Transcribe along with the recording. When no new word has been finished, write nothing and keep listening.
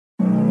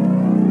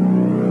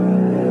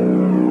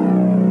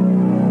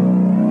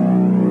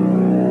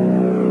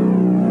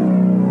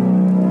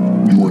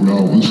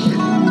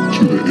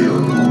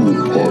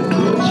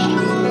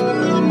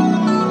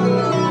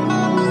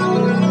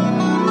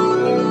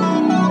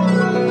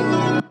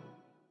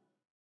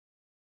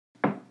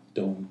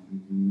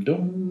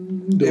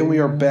Dum, dum. And we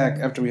are back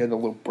after we had a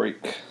little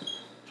break.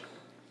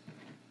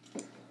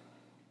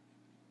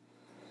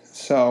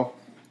 So,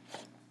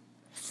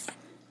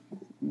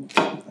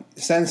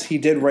 since he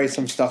did write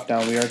some stuff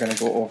down, we are going to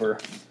go over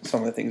some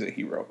of the things that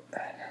he wrote.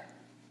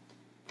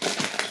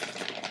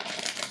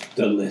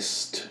 The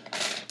list.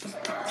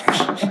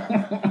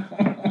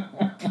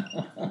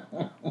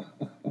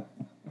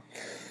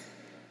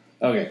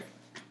 Okay.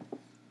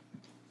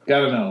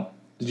 Gotta know.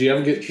 Did you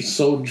ever get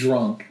so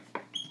drunk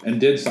and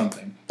did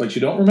something, but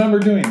you don't remember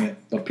doing it,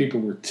 but people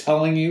were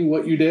telling you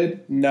what you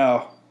did?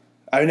 No.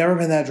 I've never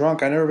been that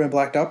drunk. I've never been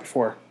blacked out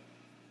before.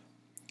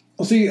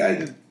 Well, see,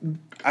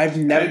 I've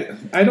never...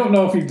 I don't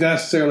know if you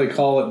necessarily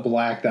call it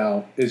blacked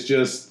out. It's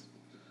just...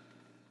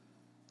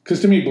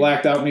 Because to me,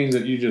 blacked out means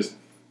that you just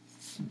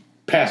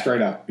passed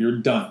right out. You're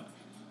done.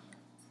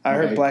 I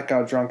heard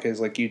blackout drunk is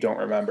like you don't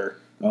remember.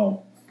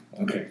 Oh,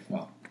 okay.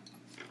 Well,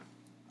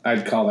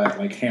 I'd call that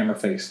like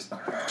hammer-faced.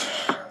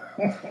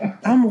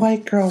 I'm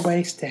white girl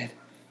wasted.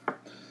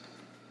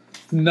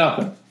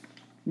 Nothing.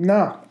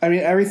 No. I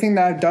mean, everything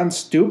that I've done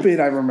stupid,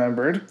 I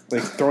remembered.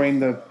 Like throwing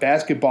the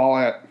basketball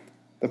at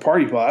the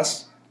party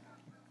bus.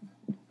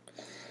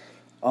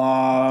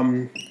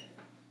 I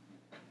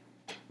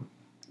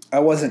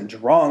wasn't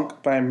drunk,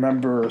 but I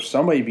remember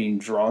somebody being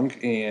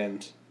drunk,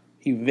 and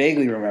he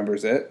vaguely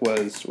remembers it.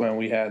 Was when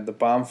we had the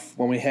bomb.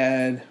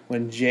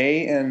 When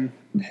Jay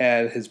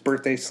had his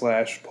birthday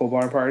 / pole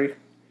barn party.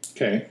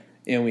 Okay.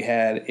 And we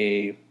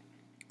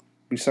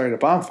started a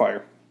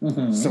bonfire.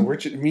 Mm-hmm. So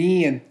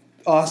me and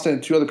Austin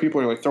and 2 other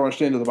people are like throwing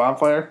shit into the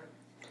bonfire.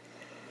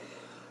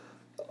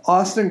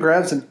 Austin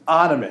grabs an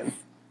ottoman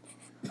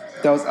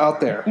that was out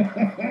there.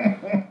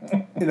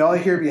 And all I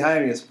hear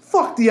behind me is,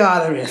 "Fuck the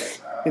ottoman!"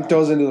 It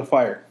throws into the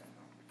fire.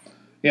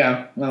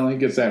 Yeah, well, he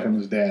gets that from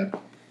his dad.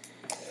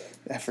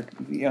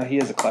 He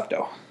is a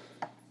klepto.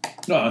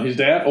 No, his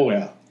dad? Oh,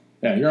 yeah.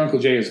 Yeah, your Uncle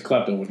Jay is a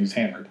klepto when he's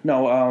hammered.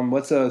 No,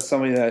 what's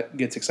somebody that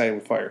gets excited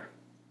with fire?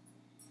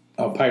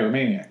 Oh,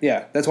 pyromaniac.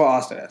 Yeah, that's what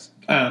Austin is.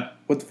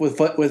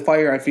 With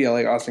fire, I feel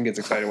like Austin gets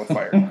excited with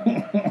fire.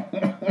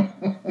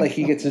 Like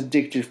he gets his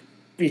dick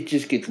it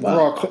just gets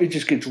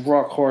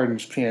rock hard in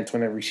his pants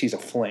whenever he sees a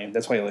flame.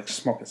 That's why he likes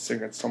smoking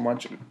cigarettes so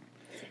much.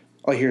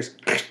 All he hears,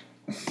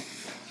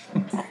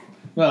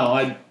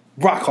 well,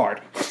 rock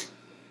hard.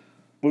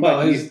 What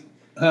about you?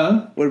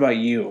 Huh? What about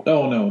you?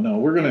 Oh no.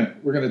 We're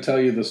gonna tell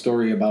you the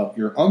story about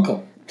your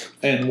uncle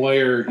and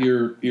where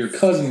your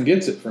cousin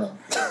gets it from.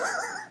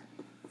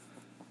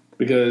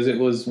 Because it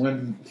was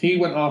when he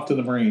went off to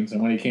the Marines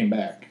and when he came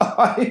back.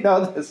 I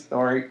know this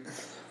story.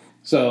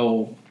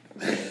 So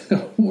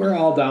we're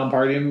all down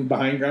partying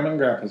behind Grandma and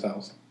Grandpa's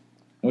house.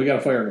 And we got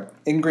a fire going.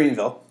 In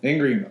Greenville. Near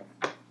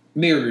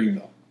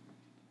Greenville.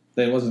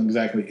 It wasn't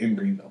exactly in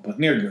Greenville, but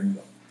near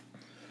Greenville.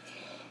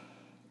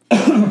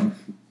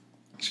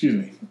 Excuse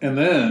me. And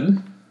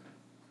then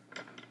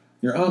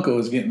your uncle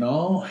is getting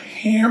all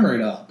hammered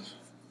up.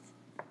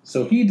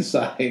 So he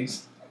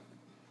decides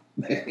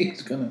that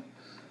he's going to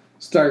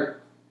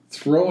start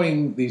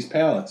throwing these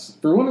pallets.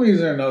 For one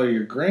reason or another,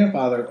 your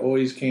grandfather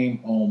always came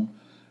home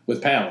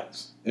with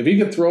pallets. If he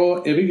could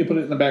put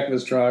it in the back of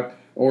his truck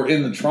or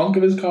in the trunk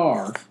of his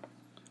car,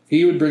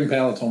 he would bring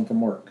pallets home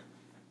from work.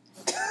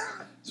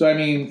 So, I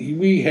mean,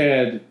 we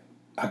had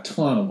a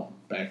ton of them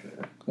back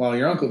there. Well,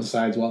 your uncle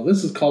decides, well,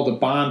 this is called a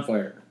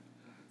bonfire.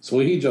 So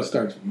he just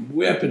starts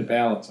whipping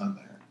pallets on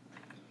there.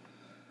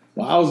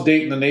 Well, I was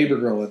dating the neighbor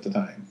girl at the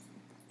time.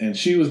 And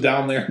she was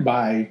down there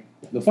by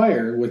the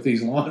fire with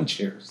these lawn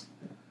chairs.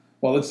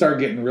 Well, it started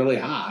getting really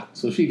hot.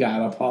 So she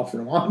got up off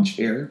her lawn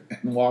chair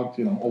and walked,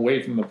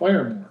 away from the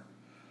fire more.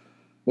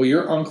 Well,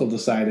 your uncle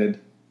decided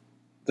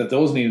that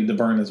those needed to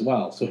burn as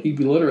well. So he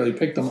literally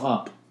picked them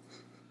up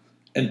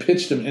and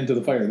pitched them into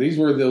the fire. These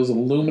were those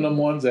aluminum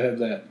ones that had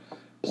that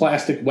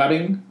plastic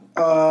webbing.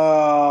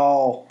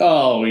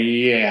 Oh,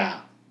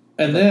 yeah.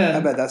 And then I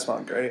bet that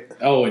smelled great.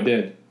 Oh, it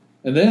did.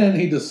 And then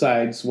he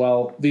decides,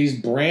 well, these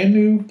brand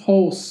new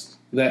posts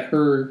that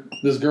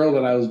this girl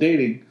that I was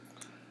dating,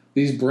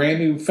 these brand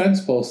new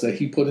fence posts that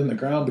he put in the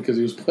ground because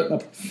he was putting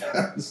up a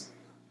fence.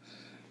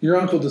 Your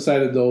uncle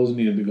decided those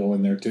needed to go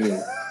in there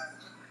too.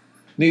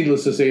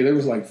 Needless to say, there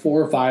was like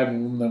 4 or 5 of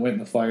them that went in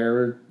the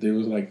fire. There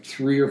was like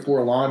 3 or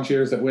 4 lawn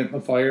chairs that went in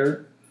the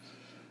fire.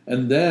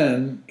 And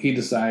then he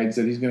decides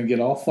that he's going to get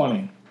all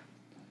funny.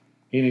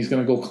 And he's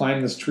going to go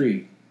climb this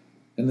tree.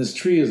 And this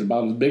tree is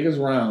about as big as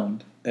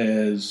round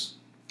as...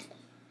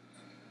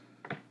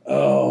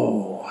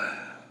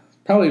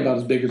 probably about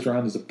as big as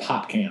round as a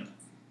pop can.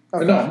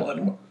 Okay.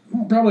 No,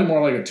 probably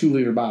more like a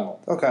 2-liter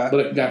bottle. Okay. But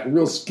it got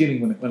real skinny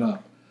when it went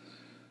up.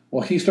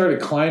 Well, he started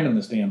climbing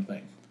this damn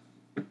thing.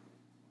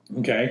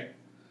 Okay?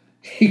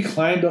 He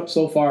climbed up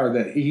so far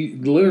that he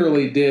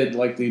literally did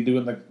like they do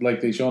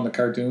like they show in the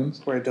cartoons.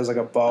 Where it does like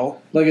a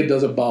bow? Like it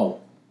does a bow.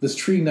 This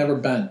tree never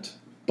bent,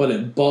 but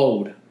it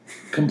bowed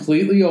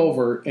completely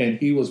over, and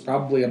he was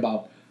probably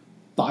about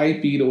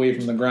 5 feet away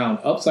from the ground,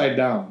 upside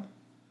down,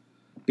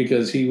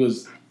 because he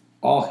was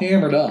all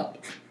hammered up.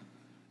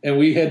 And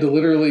we had to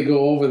literally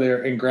go over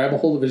there and grab a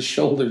hold of his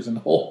shoulders and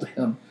hold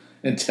him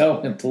and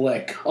tell him to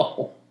let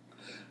go.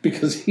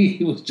 Because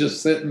he was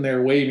just sitting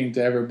there waving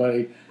to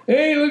everybody,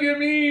 hey, look at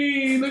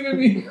me, look at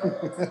me.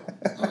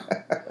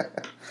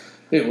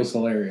 It was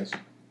hilarious.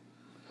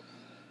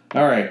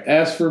 All right,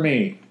 as for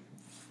me,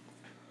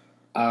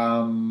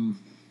 now,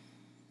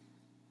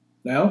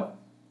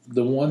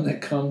 the one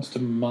that comes to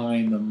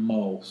mind the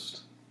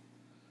most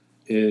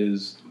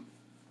is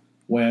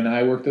when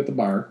I worked at the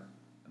bar,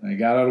 and I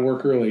got out of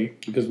work early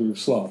because we were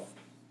slow.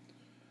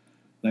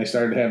 And I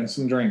started having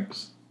some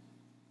drinks.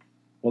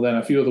 Well, then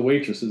a few of the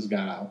waitresses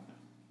got out,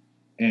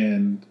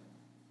 and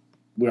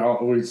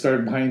we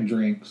started buying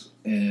drinks,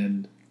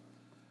 and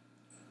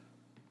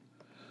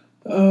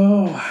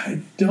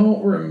I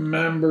don't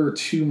remember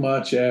too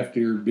much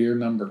after beer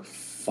number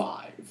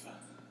 5.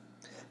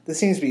 This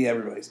seems to be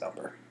everybody's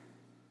number.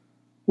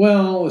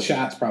 Well, the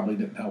shots probably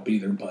didn't help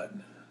either, but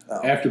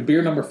after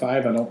beer number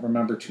 5, I don't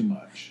remember too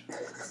much.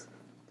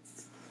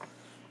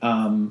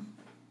 The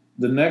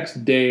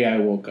next day I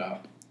woke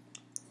up,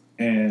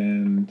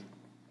 and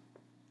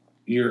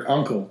your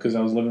uncle, because I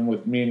was living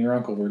with me and your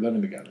uncle, were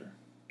living together,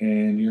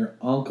 and your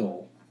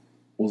uncle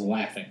was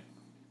laughing.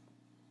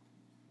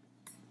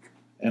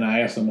 And I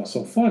asked him, what's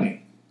so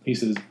funny? He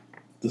says,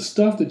 the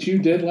stuff that you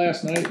did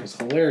last night was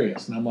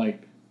hilarious. And I'm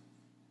like,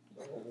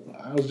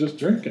 I was just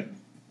drinking,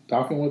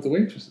 talking with the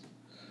waitress.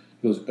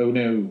 He goes, oh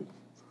no.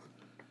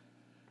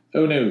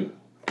 Oh no.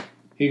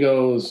 He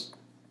goes,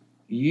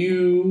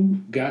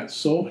 you got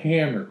so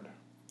hammered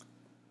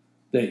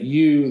that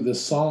the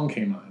song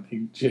came on.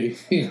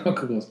 Your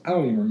uncle goes, I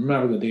don't even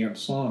remember the damn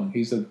song.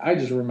 He said, I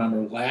just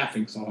remember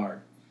laughing so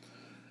hard.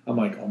 I'm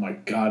like, oh my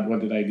God,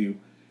 what did I do?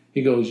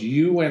 He goes,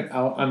 you went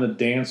out on the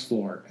dance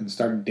floor and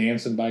started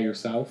dancing by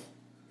yourself?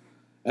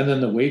 And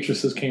then the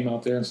waitresses came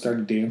out there and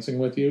started dancing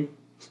with you?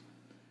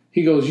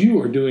 He goes, you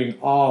were doing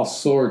all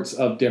sorts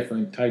of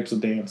different types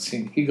of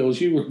dancing. He goes,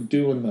 you were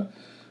doing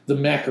the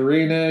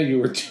Macarena, you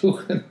were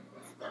doing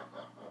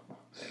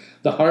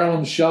the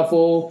Harlem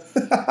Shuffle.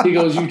 He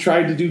goes, you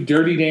tried to do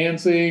dirty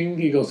dancing.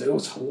 He goes, it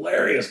was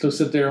hilarious to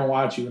sit there and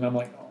watch you. And I'm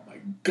like, oh my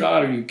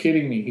God, are you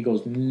kidding me? He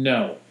goes,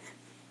 no.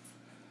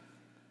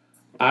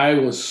 I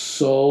was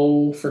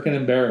so freaking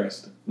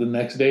embarrassed the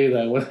next day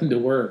that I went into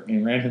work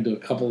and ran into a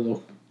couple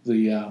of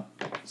the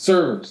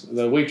servers,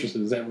 the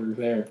waitresses that were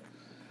there.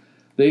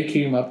 They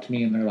came up to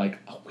me and they're like,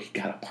 oh, we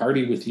got to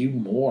party with you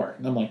more.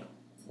 And I'm like,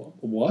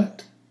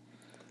 what?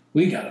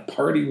 We got to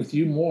party with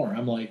you more.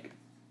 I'm like,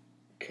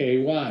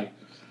 okay, why?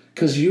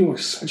 Because you were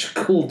such a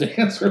cool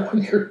dancer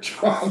when you're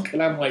drunk.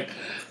 And I'm like,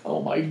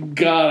 oh my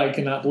God, I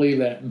cannot believe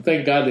that. And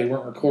thank God they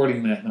weren't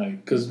recording that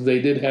night, because they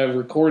did have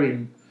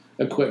recording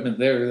equipment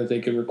there that they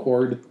could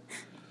record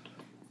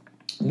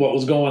what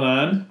was going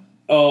on.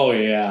 Oh,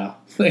 yeah.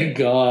 Thank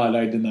God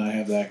I did not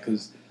have that,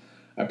 because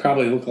I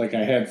probably looked like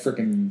I had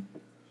freaking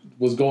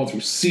was going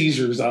through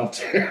seizures out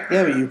there.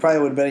 Yeah, but you probably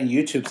would have been a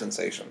YouTube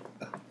sensation.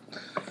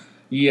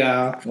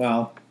 Yeah,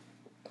 well,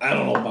 I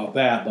don't know about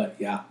that, but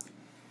yeah.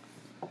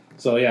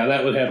 So, yeah,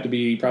 that would have to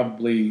be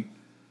probably...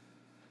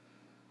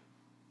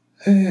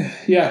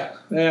 Yeah,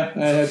 I have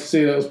to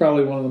say that was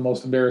probably one of the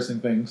most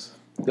embarrassing things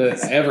that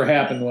ever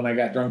happened when I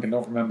got drunk and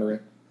don't remember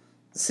it.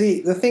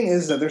 See, the thing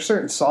is that there's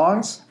certain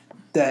songs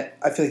that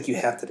I feel like you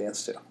have to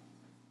dance to.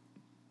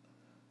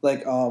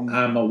 Like,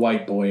 I'm a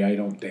white boy, I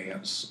don't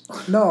dance.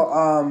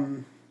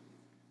 No,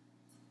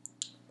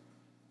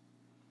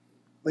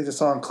 like the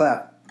song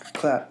Clap,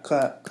 Clap,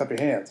 Clap, Clap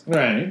Your Hands.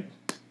 Right.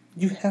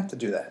 You have to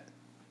do that.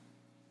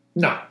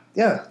 No.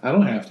 Yeah. I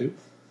don't have to.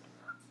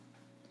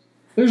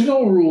 There's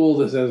no rule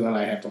that says that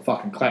I have to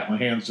fucking clap my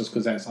hands just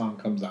because that song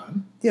comes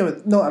on. Yeah,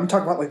 but no, I'm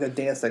talking about like the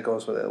dance that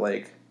goes with it.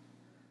 Like,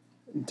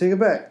 take it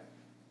back.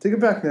 Take it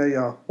back now,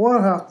 y'all.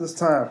 1.5 this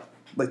time.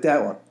 Like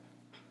that one.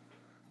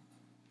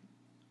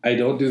 I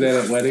don't do that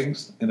at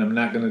weddings, and I'm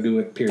not going to do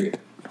it, period.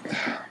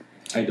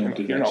 I don't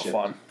do that shit. You're no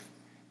fun.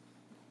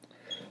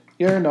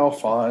 You're no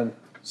fun.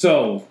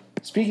 So.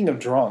 Speaking of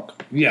drunk.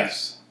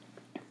 Yes.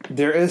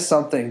 There is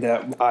something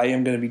that I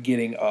am going to be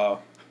getting, I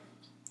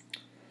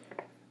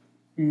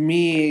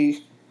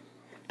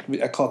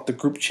call it the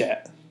group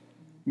chat.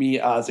 Me,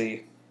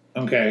 Ozzy.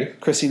 Okay.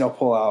 Chrissy no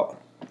pull out.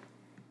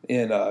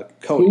 And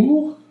Cody.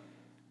 Who?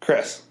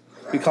 Chris.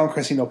 We call him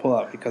Chrissy no pull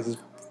out because his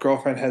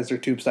girlfriend has their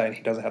tubes tied and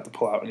he doesn't have to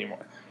pull out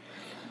anymore.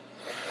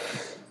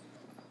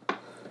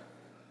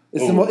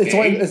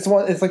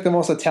 It's like the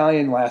most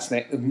Italian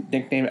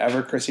nickname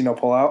ever, Chrissy no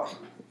pull out.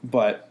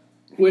 But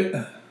wait,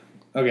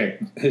 okay,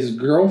 his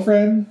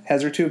girlfriend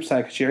has her tubes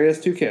tied because she already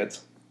has 2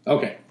 kids.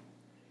 Okay.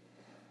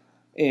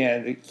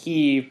 And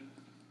she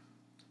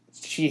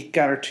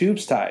got her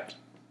tubes tied,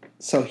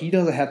 so he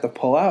doesn't have to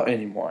pull out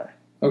anymore.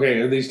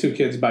 Okay, are these 2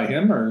 kids by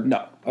him or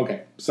no?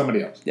 Okay,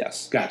 somebody else.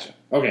 Yes. Gotcha.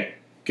 Okay,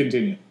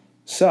 continue.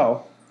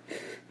 So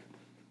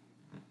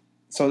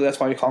that's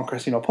why we call him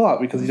Chrissy no pull out,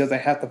 because he doesn't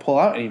have to pull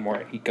out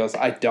anymore. He goes,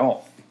 I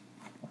don't.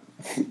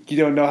 You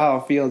don't know how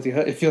it feels.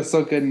 It feels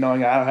so good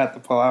knowing I don't have to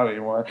pull out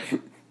anymore.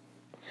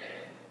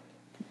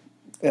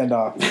 And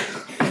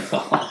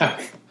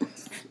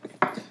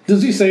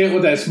Does he say it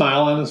with that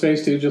smile on his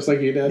face too, just like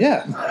you did?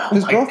 Yeah.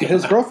 Oh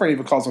His girlfriend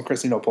even calls him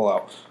Chrissy No Pull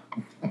Out.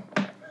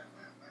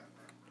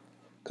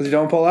 Because he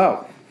don't pull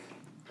out.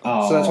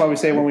 Oh, So that's why we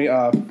say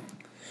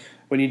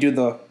when you do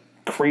the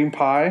cream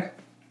pie,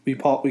 we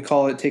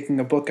call it taking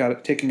a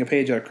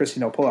page out of Chrissy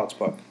No Pullout's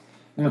book.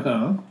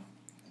 Uh-huh.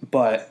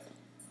 But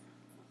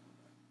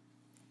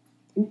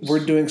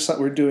we're doing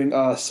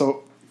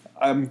so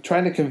I'm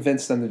trying to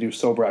convince them to do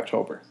Sober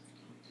October.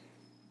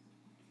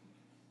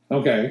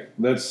 Okay,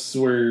 that's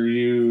where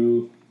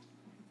you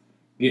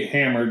get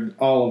hammered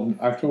all of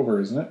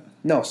October, isn't it?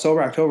 No,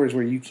 Sober October is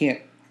where you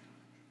can't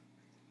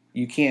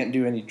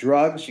do any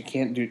drugs, you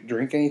can't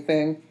drink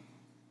anything.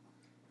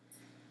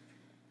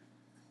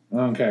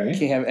 Okay. You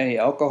can't have any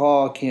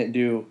alcohol, can't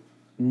do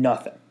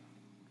nothing.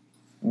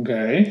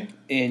 Okay.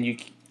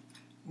 And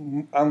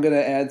I'm going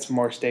to add some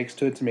more stakes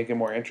to it to make it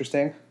more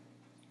interesting.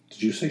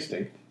 Did you say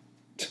steak?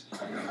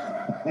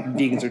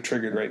 Vegans are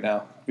triggered right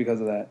now because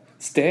of that.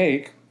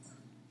 Steak?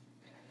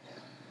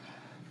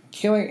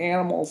 Killing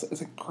animals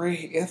isn't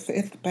great.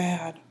 It's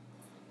bad.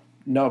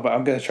 No, but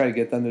I'm going to try to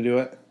get them to do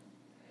it.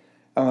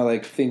 I'm going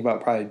to think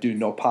about probably do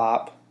no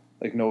pop,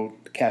 no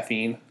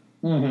caffeine.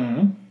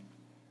 Mm-hmm.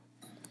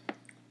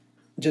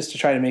 Just to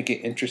try to make it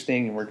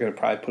interesting, and we're going to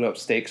probably put up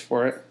stakes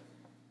for it.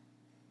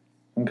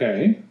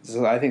 Okay.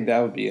 So I think that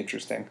would be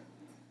interesting.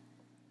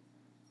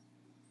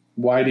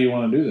 Why do you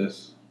want to do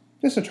this?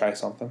 Just to try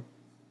something.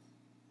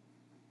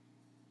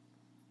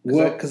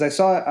 Well, Because I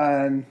saw it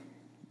on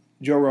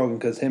Joe Rogan,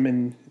 because him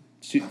and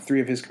 3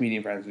 of his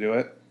comedian friends do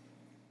it.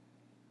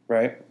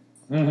 Right?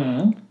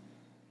 Mm-hmm.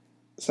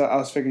 So I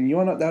was figuring,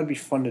 that would be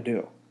fun to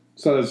do.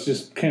 So it's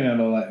just kind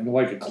of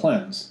like a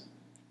cleanse.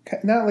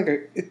 Not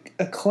like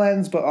a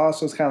cleanse, but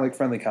also it's kind of like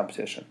friendly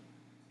competition.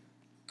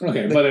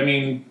 Okay, but I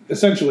mean,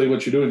 essentially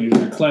what you're doing is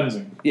you're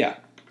cleansing. Yeah.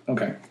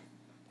 Okay.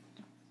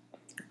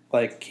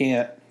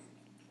 Can't...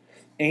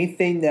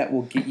 Anything that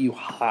will get you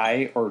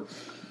high or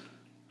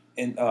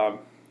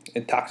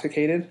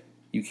intoxicated,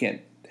 you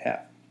can't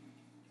have.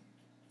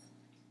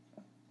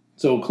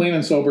 So clean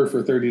and sober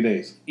for 30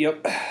 days.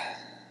 Yep.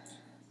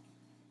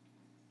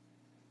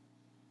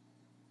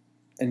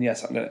 And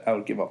yes, I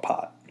would give up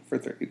pot for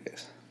 30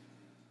 days.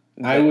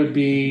 That'd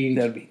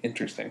be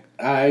interesting.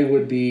 I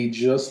would be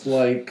just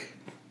like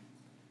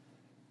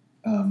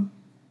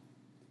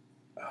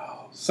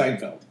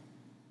Seinfeld.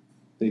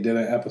 They did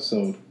an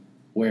episode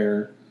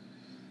where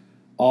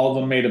all of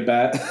them made a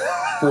bet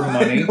for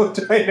money.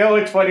 I know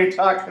which one you're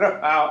talking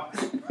about.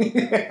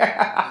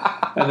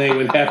 And they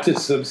would have to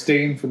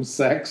abstain from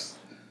sex.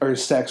 Or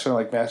sex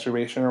or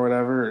masturbation or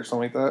whatever or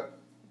something like that.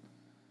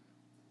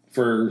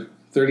 For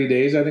 30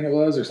 days, I think it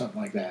was, or something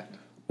like that.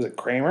 Was it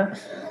Kramer?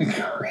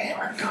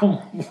 Kramer,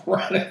 come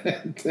running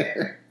in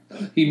there.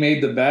 He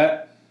made the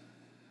bet.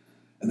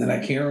 And then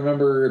I can't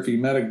remember if he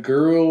met a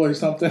girl or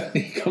something.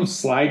 He comes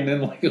sliding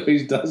in like he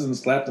always does and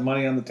slap the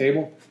money on the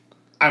table.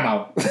 I'm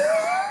out.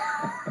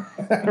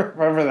 I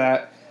remember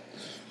that.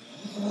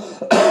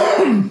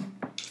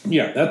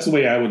 Yeah, that's the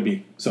way I would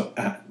be. So,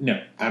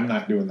 no, I'm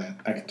not doing that.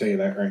 I can tell you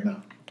that right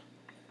now.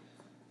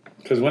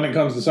 Because when it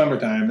comes to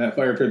summertime, that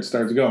fire pit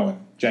starts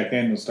going. Jack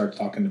Daniels starts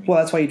talking to me. Well,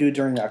 that's why you do it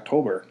during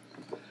October.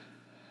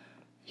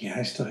 Yeah,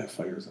 I still have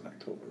fires in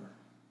October.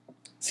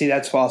 See,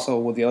 that's also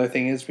what the other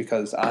thing is,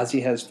 because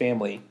Ozzy has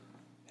family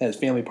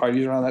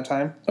parties around that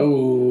time.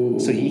 Oh.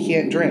 So he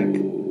can't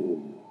drink.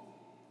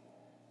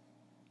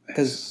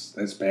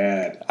 That's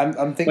bad.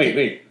 I'm thinking...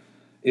 Wait.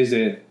 Is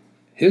it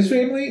his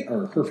family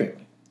or her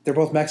family? They're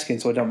both Mexican,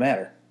 so it don't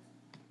matter.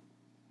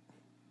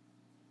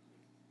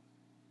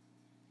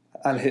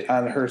 On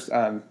her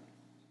side.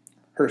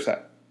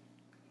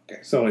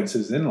 Okay, so it's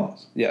his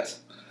in-laws. Yes.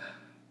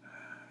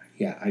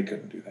 Yeah, I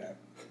couldn't do that.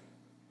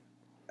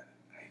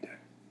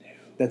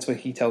 That's what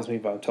he tells me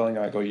about. I'm telling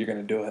him, I go, you're going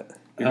to do it.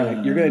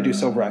 You're going to do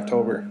Sober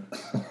October.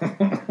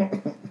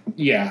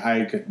 Yeah,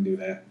 I couldn't do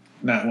that.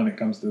 Not when it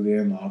comes to the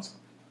in-laws.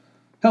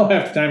 Hell,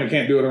 half the time I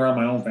can't do it around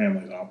my own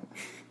family, though.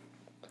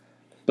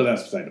 But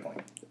that's beside the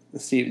point.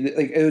 See,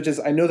 it would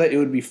I know that it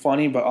would be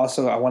funny, but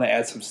also I want to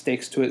add some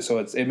stakes to it, so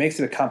it makes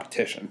it a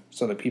competition,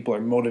 so that people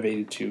are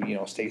motivated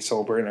to stay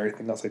sober and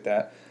everything else like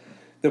that.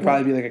 There'll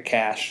probably be a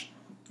cash.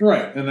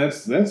 Right, and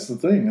that's the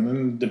thing. And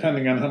then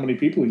depending on how many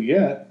people you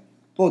get.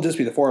 Well, it'll just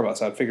be the 4 of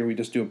us. I'd figure we'd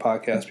just do a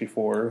podcast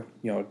before,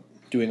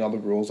 doing all the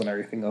rules and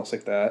everything else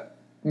like that.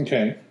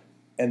 Okay.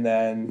 And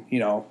then,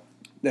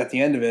 at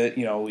the end of it,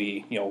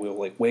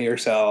 we'll weigh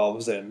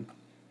ourselves and.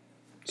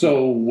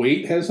 So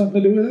weight has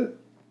something to do with it?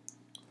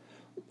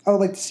 I would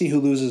like to see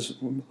who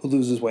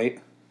loses weight,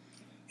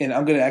 and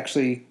I'm gonna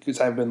actually, because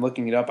I've been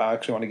looking it up. I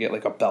actually want to get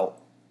a belt,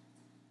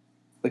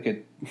 like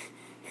a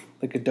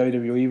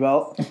WWE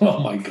belt. Oh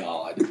my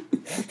god!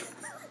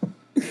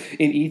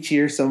 And each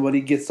year, somebody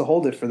gets to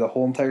hold it for the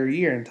whole entire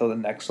year until the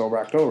next Sober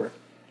October.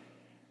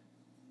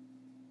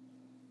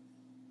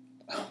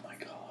 Oh my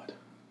god!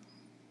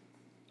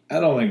 I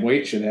don't think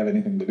weight should have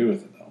anything to do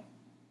with it though,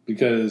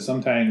 because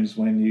sometimes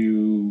when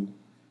you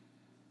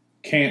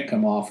can't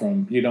come off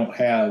from, you don't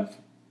have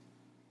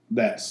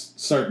that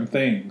certain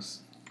things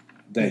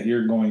that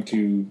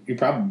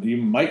you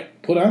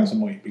might put on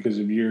some weight because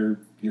of your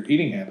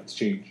eating habits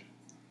change.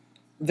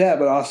 That,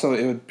 but also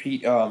it would be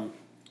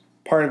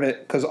part of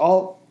it because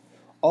all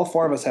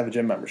four of us have a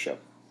gym membership.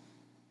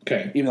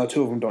 Okay. Even though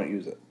two of them don't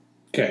use it.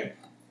 Okay.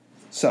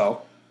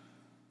 So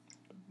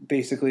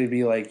basically, it'd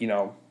be like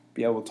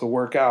be able to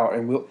work out,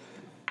 and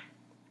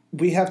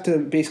we have to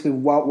basically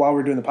while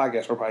we're doing the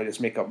podcast, we'll probably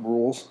just make up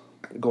rules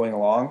going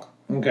along.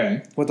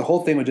 Okay. But the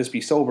whole thing would just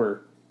be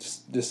sober,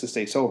 just to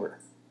stay sober,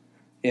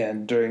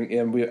 and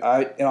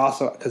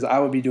also because I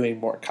would be doing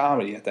more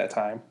comedy at that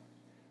time,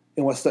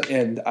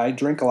 and I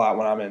drink a lot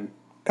when I'm in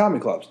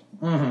comedy clubs.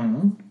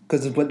 Mm-hmm.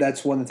 Because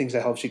that's one of the things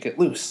that helps you get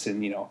loose,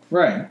 and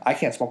right. I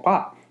can't smoke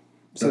pot,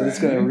 so it's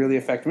going to really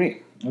affect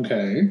me.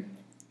 Okay.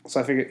 So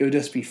I figured it would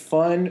just be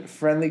fun,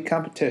 friendly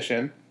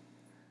competition.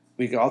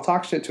 We could all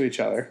talk shit to each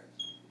other.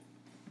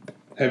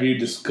 Have you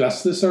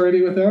discussed this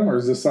already with them, or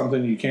is this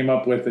something you came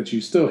up with that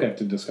you still have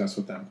to discuss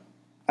with them?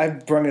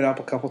 I've brung it up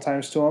a couple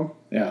times to them.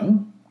 Yeah.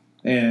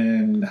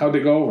 And how'd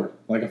it go over?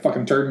 Like a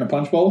fucking turd in a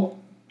punch bowl?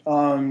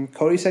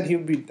 Cody said he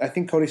would be. I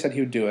think Cody said he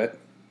would do it.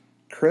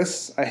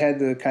 Chris, I had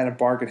to kind of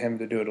bargain him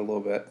to do it a little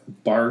bit.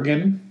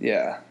 Bargain?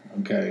 Yeah.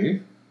 Okay.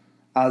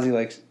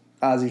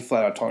 Ozzy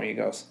flat out told me, he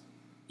goes,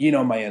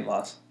 my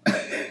in-laws.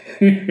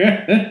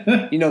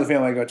 The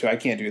family I go to, I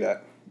can't do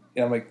that.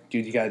 And I'm like,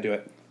 dude, you got to do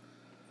it.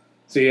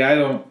 See, I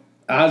don't.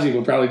 Ozzy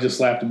will probably just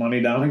slap the money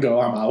down and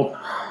go, I'm out.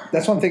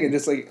 That's what I'm thinking.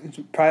 Just like,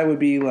 it probably would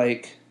be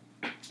like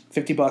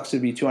 $50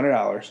 would be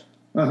 $200.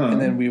 Uh-huh.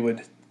 And then we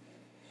would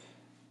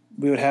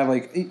have I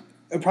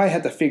probably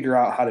have to figure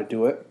out how to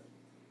do it.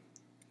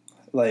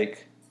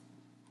 Like,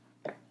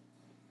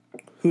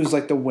 who's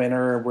like the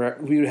winner? Where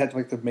we would have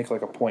to make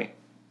like a point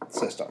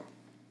system,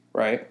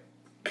 right?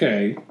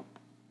 Okay.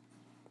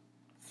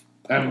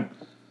 We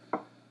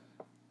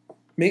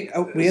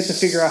have to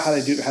figure out how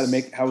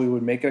we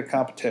would make it a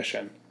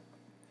competition.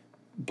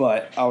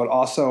 But I would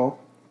also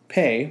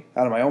pay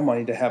out of my own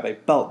money to have a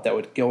belt that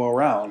would go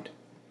around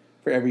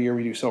for every year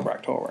we do Sober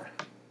October.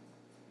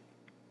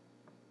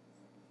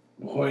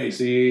 Boy,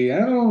 see,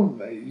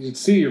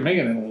 you're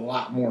making it a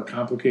lot more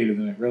complicated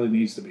than it really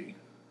needs to be,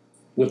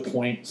 with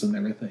points and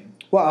everything.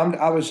 Well,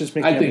 I was just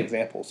making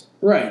examples.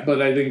 Right,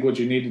 but I think what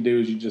you need to do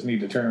is you just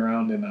need to turn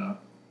around and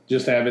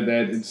just have it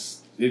that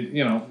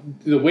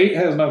the weight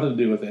has nothing to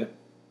do with it,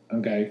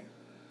 okay?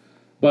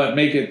 But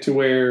make it to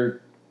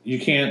where you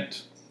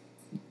can't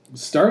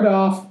start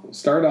off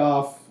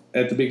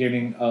at the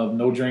beginning of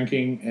no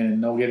drinking and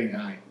no getting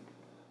high.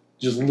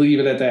 Just leave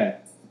it at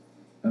that,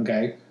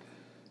 okay?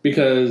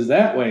 Because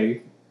that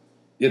way,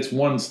 it's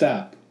one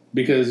step.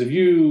 Because if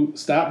you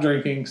stop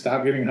drinking,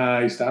 stop getting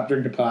high, stop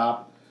drinking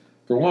pop,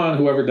 for one,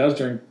 whoever does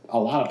drink a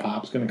lot of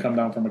pop is going to come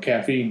down from a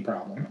caffeine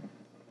problem.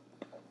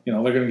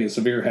 They're going to get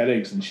severe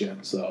headaches and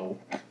shit. So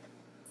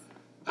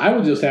I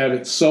would just have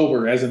it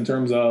sober, as in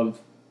terms of,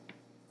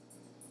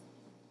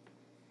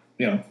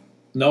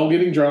 no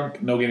getting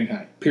drunk, no getting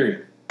high,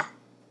 period.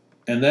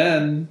 And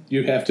then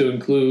you have to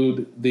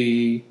include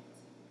the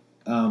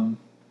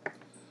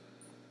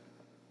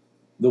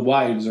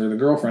wives or the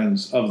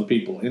girlfriends of the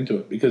people into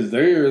it, because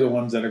they're the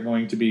ones that are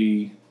going to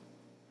be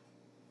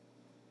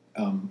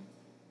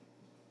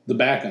the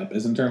backup,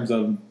 as in terms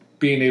of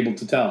being able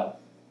to tell.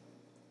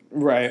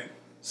 Right.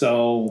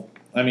 So,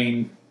 I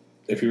mean,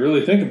 if you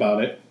really think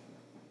about it,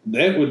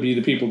 that would be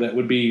the people that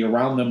would be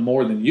around them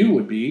more than you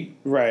would be.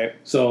 Right.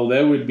 So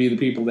that would be the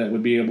people that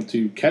would be able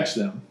to catch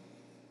them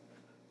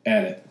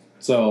at it.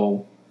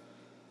 So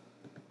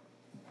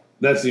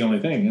that's the only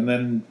thing. And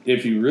then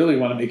if you really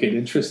want to make it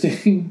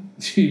interesting,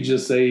 you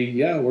just say,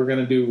 yeah, we're going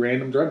to do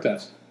random drug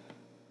tests.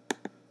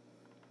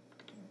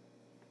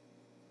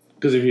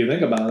 Because if you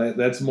think about it,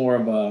 that's more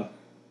of a...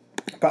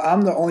 But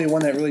I'm the only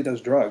one that really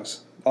does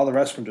drugs. All the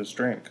rest of them just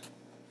drink.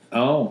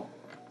 Oh.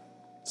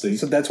 See?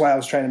 So that's why I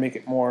was trying to make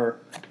it more...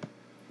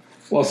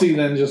 Well, see,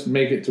 then just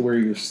make it to where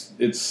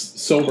it's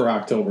Sober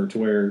October, to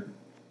where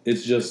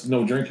it's just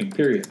no drinking,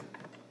 period.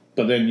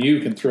 But then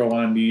you can throw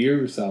on to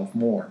yourself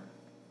more.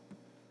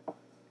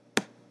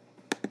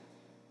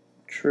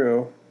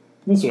 True.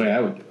 That's the way I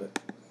would do it.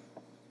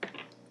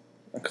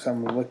 Because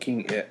I'm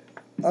looking it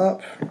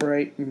up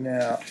right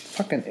now.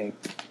 Fucking ink.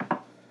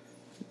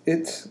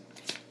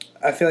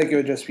 I feel like it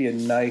would just be a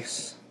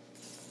nice...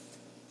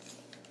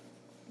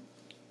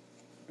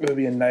 It would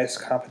be a nice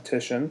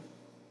competition.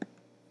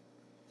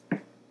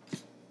 It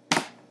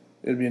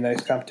would be a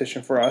nice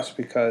competition for us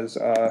because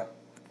we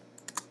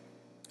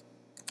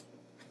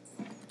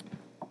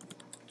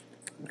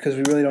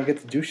really don't get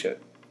to do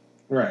shit.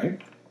 Right.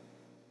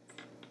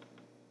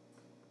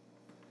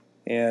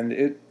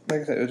 And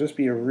like I said, it would just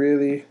be a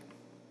really...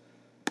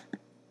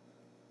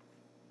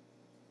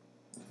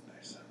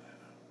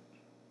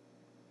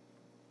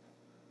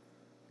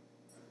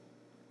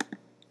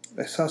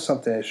 I saw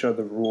something that showed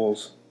the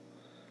rules.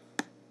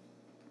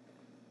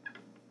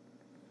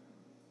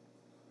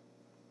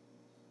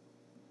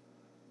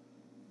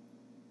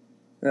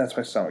 And that's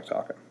my stomach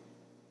talking.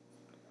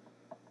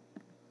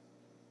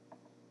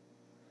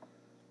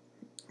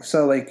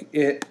 So, like,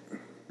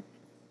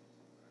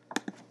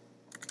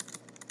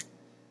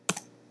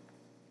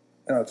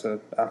 I know it's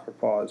an awkward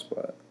pause,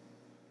 but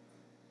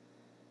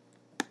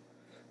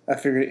I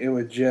figured it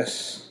would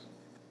just.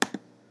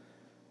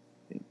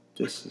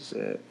 This is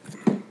it.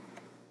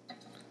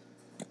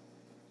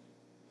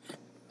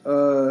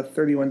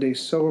 31 days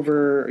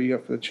sober. Are you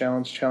up for the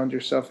challenge? Challenge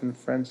yourself and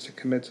friends to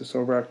commit to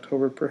sober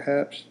October.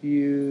 Perhaps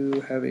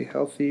you have a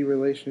healthy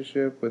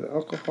relationship with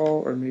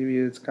alcohol, or maybe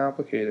it's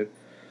complicated.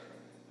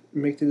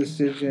 Make the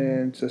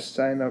decision to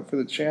sign up for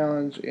the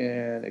challenge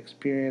and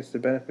experience the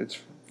benefits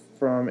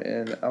from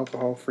an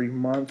alcohol-free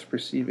month.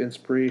 Receive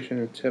inspiration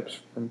and tips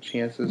from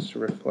chances to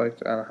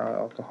reflect on how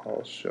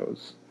alcohol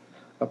shows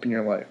up in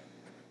your life.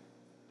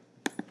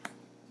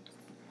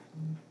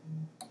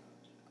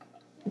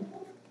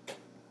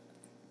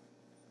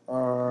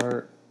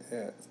 Are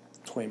at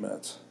 20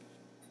 minutes.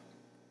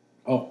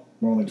 Oh,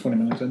 we're only 20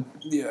 minutes in?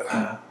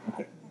 Yeah.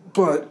 Okay.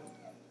 But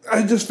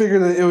I just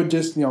figured that it would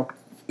just,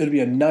 it'd be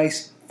a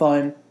nice,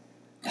 fun,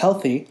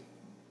 healthy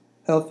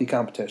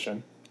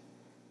competition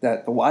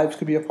that the wives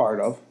could be a part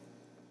of.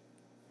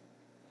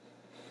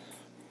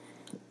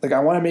 Like,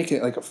 I want to make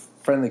it like a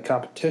friendly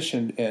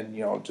competition and,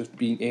 just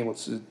being able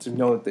to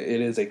know that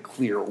it is a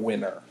clear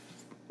winner.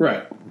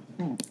 Right.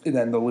 And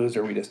then the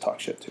loser we just talk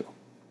shit to.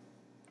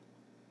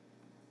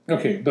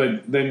 Okay,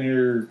 but then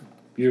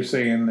you're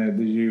saying that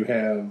you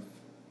have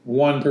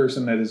one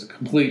person that is a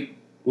complete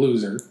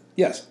loser.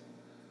 Yes.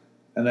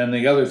 And then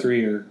the other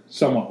three are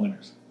somewhat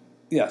winners.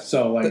 Yes.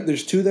 So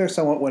there's two that are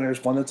somewhat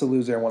winners, one that's a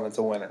loser and one that's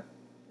a winner.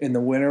 And the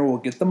winner will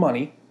get the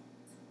money.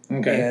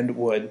 Okay. And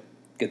would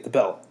get the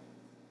belt.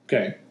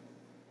 Okay.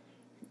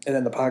 And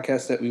then the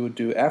podcast that we would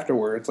do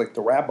afterwards, like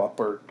the wrap up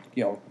or,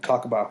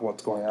 talk about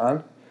what's going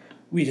on,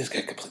 we just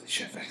get completely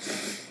shit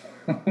faced.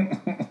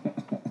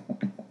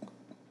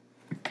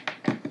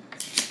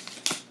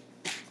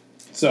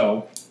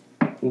 So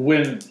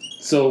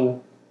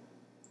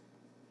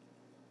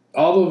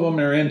all of them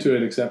are into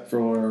it except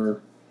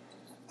for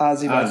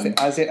Ozzy.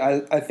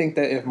 I think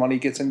that if money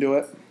gets into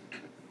it,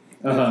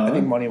 I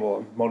think money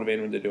will motivate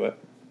him to do it.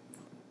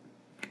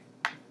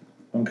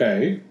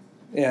 Okay.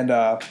 And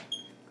I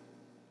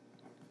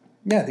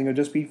think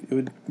it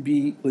would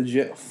be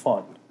legit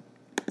fun.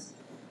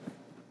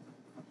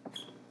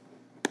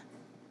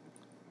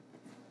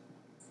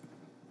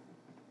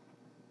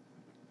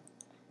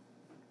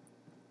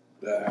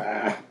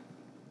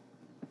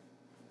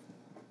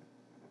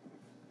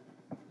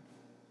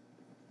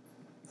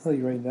 Oh,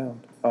 you write it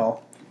down.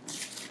 Oh.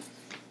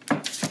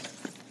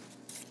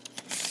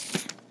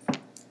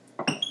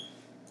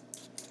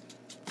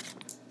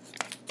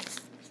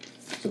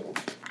 So,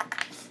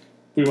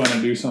 we want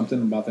to do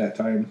something about that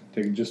time.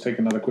 Take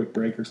another quick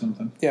break or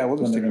something. Yeah, we'll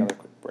just take another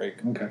quick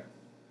break. Okay.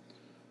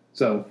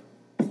 So,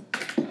 all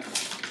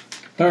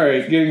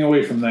right, getting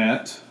away from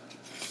that.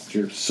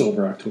 Your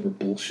sober October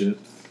bullshit.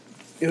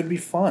 It would be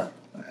fun.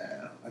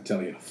 I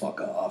tell you to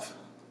fuck off.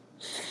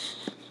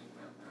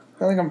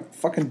 I think I'm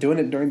fucking doing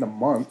it during the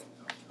month,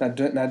 not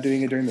doing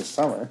it during the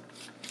summer.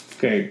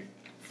 Okay.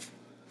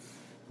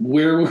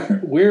 Where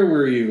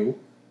were you?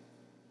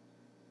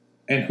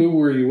 And who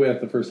were you with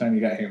the first time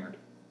you got hammered?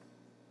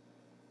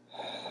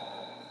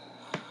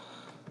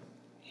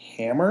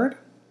 Hammered?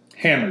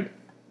 Hammered.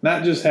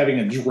 Not just having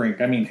a drink.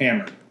 I mean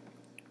hammered.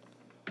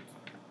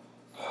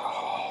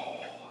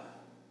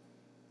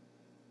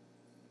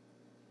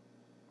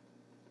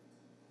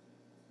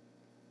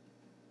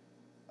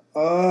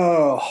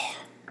 Oh.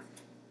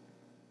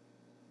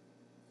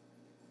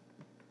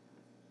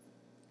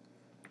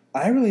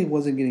 I really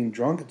wasn't getting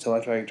drunk until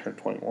after I turned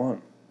 21.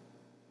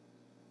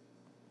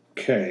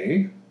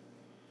 Okay.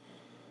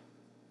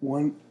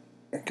 When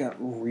I got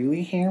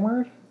really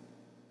hammered,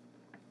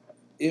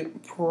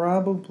 it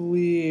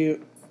probably...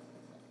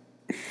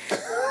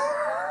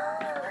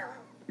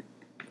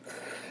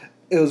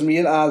 It was me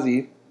and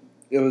Ozzy.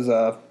 It was,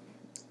 I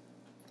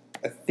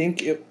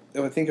think it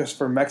was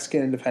for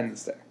Mexican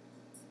Independence Day.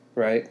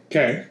 Right?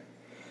 Okay.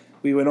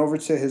 We went over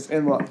to his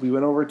in-law. We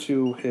went over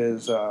to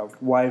his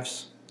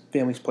wife's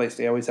family's place.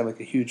 They always have like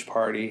a huge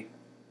party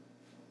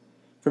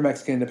for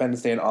Mexican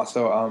Independence Day, and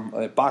also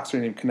a boxer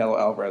named Canelo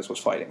Alvarez was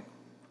fighting,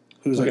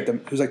 who's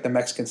like the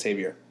Mexican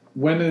savior.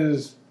 When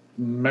is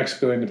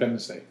Mexico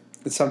Independence Day?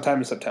 It's sometime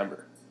in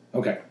September.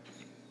 Okay.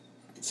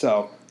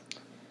 So,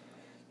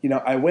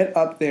 I went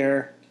up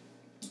there.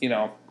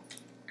 The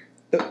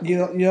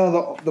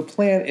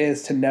plan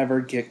is to never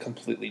get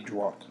completely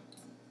drunk.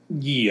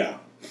 Yeah.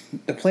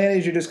 The plan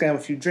is you're just gonna have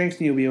a few drinks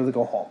and you'll be able to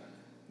go home.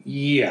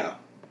 Yeah.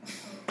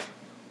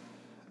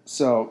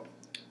 So,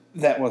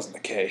 that wasn't the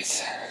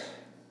case.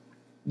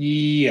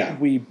 Yeah.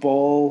 Me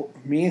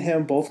and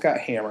him both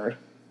got hammered.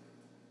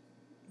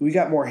 We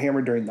got more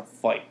hammered during the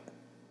fight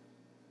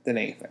than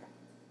anything,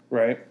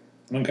 right?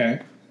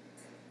 Okay.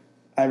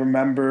 I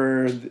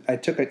remember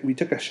we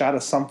took a shot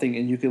of something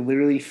and you could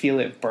literally feel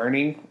it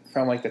burning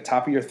from like the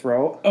top of your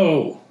throat.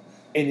 Oh.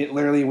 And it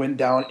literally went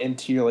down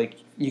into your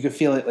you could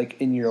feel it like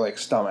in your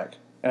stomach,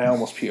 and I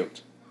almost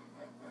puked.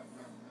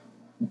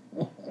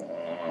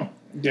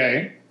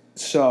 Okay.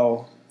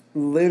 So,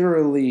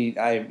 literally,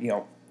 I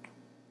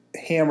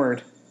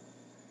hammered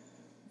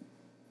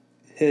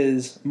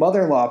his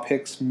mother-in-law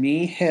picks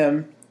me,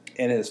 him,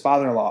 and his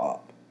father-in-law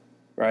up,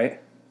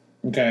 right?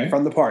 Okay.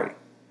 From the party.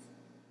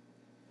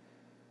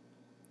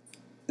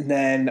 And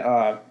then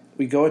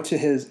we go to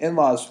his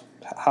in-laws'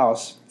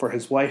 house for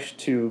his wife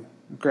to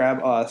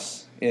grab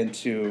us and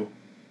to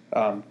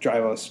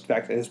drive us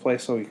back to his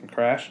place so we can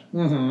crash.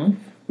 Mm-hmm.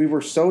 We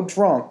were so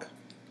drunk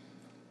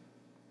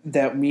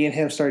that me and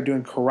him started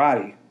doing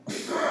karate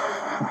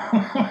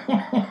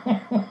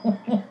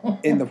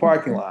in the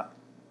parking lot.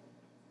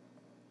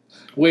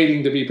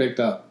 Waiting to be picked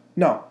up.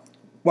 No,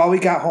 while we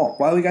got home,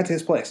 while we got to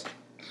his place.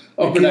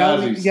 Oh, for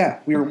Aussies. Yeah,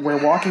 we're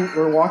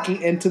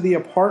walking into the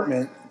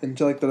apartment,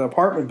 into like the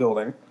apartment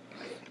building,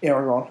 and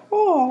we're going,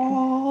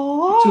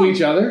 oh, to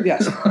each other.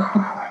 Yes.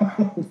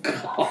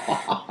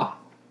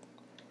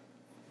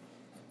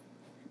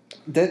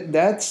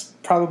 That's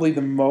probably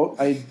the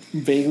most. I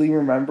vaguely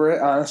remember it,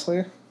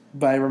 honestly,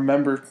 but I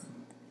remember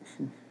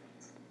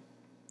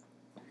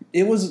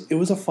it was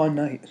a fun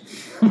night.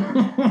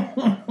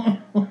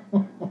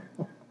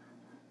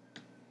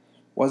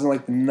 Wasn't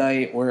like the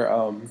night where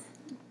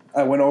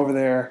I went over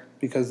there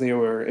because it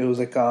was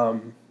like I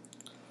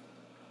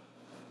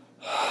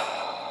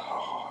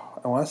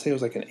want to say it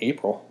was like in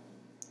April.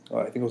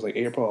 I think it was like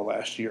April of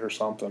last year or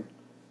something.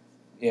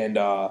 And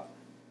I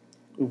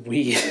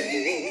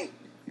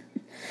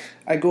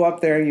go up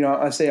there,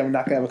 I say I'm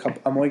not gonna have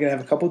I'm only gonna have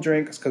a couple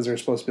drinks because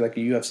there's supposed to be like a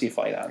UFC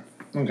fight on.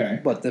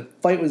 Okay. But the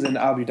fight was in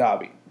Abu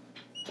Dhabi,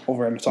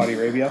 over in Saudi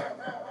Arabia.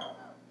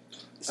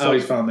 I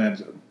always found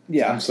that.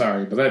 Yeah. I'm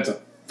sorry, but that's a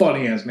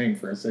funny ass name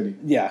for a city.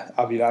 Yeah,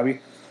 Abu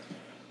Dhabi.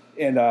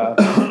 And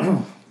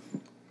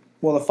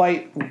well,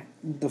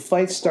 the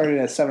fight started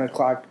at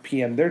 7:00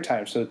 p.m. their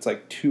time, so it's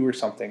like 2 or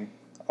something,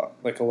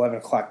 like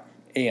 11:00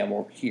 a.m.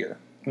 over here.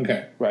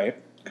 Okay. Right.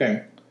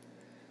 Okay.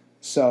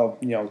 So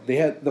they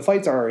had the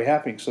fights are already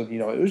happening, so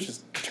it was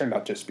just turned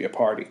out just to be a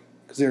party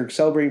because they were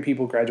celebrating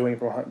people graduating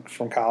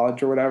from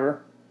college or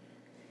whatever.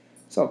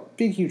 So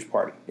big huge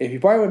party. If you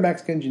party with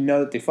Mexicans, you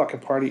know that they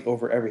fucking party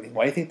over everything.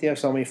 Why do you think they have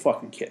so many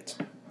fucking kids?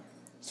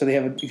 So they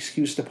have an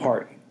excuse to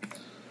party.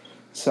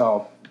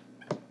 So.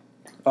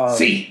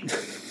 See.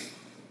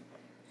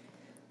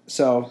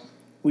 So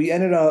me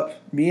and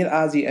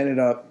Ozzy ended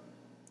up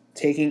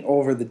taking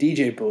over the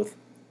DJ booth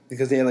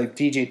because they had like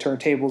DJ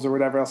turntables or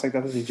whatever else like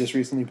that they just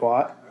recently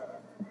bought.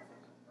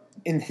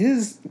 And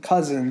his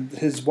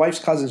wife's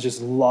cousins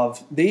just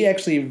they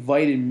actually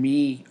invited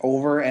me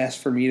over, asked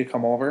for me to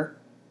come over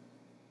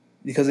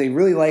because they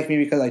really like me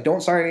because I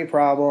don't start any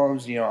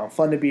problems, I'm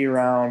fun to be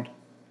around,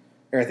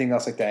 everything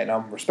else like that, and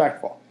I'm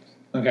respectful.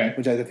 Okay.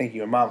 Which I have to thank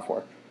you and Mom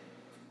for.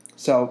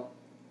 So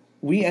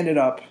we ended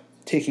up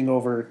taking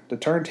over the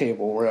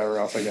turntable or whatever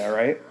else like that,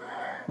 right?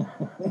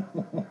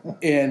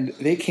 And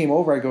they came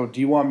over. I go, do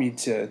you want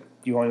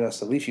us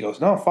to leave? She goes,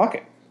 no, fuck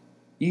it.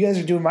 You guys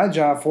are doing my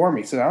job for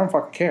me, so I don't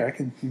fucking care. I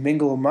can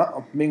mingle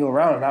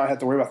around and not have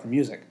to worry about the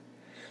music.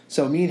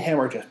 So me and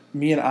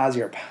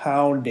Ozzy are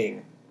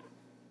pounding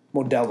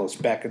Modelo's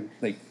back and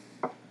like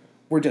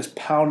we're just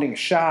pounding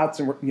shots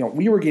and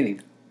we were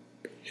getting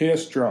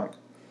pissed drunk.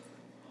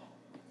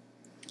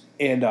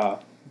 And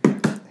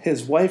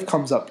his wife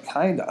comes up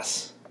behind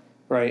us,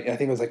 right? I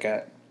think it was like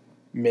at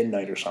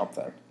midnight or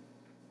something.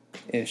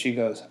 And she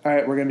goes, all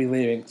right, we're going to be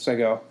leaving. So I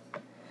go,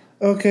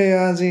 okay,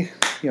 Ozzy.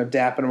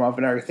 Dapping him up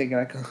and everything.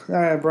 And I go, all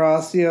right, bro,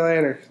 I'll see you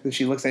later. Then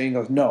she looks at me and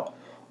goes, no,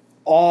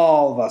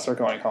 all of us are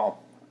going home.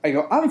 I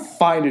go, I'm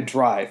fine to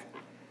drive.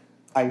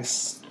 I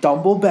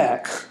stumble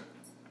back,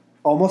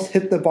 almost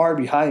hit the bar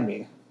behind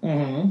me.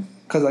 Mm-hmm.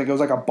 Because it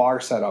was like a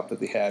bar setup that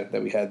we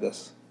had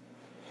this.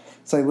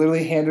 So I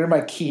literally handed her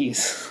my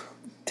keys.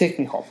 Take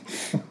me home.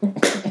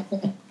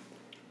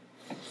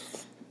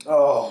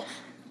 Oh.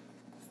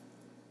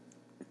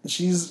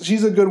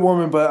 She's a good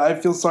woman, but I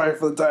feel sorry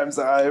for the times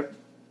that I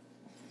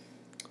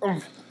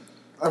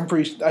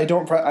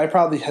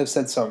probably have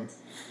said some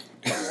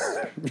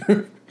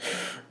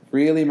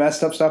really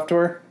messed up stuff to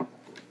her.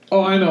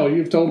 Oh, I know.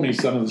 You've told me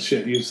some of the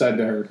shit you've said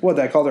to her. What,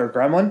 I called her a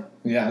gremlin?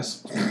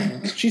 Yes.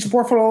 She's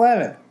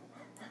 4'11".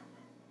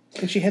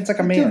 And she hits like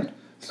a man.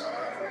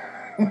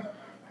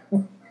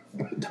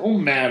 It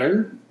don't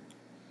matter.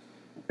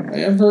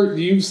 I've heard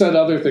you've said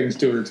other things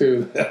to her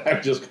too that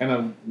I'm just kind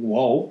of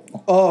whoa.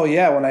 Oh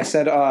yeah, when I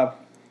said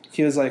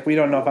he was like, we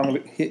don't know if I'm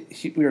gonna.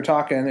 We were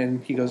talking,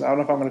 and he goes, I don't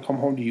know if I'm gonna come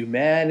home to you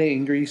mad,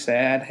 angry,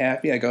 sad,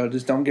 happy. I go,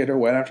 just don't get her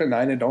wet after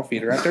 9 and don't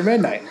feed her after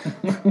midnight.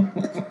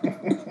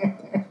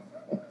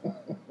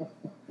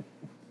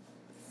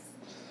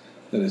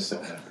 That is so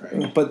bad,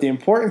 right? But the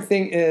important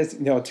thing is,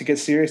 to get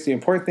serious. The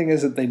important thing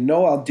is that they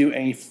know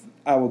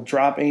I will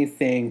drop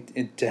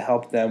anything to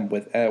help them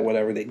with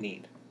whatever they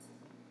need.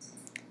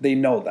 They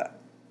know that.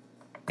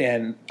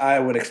 And I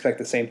would expect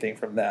the same thing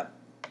from them.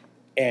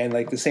 And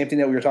like the same thing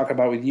that we were talking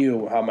about with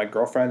you, how my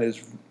girlfriend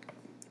is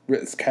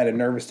kind of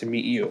nervous to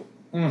meet you.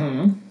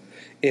 Mm-hmm.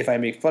 If I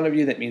make fun of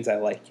you, that means I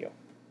like you.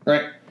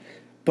 Right.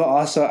 But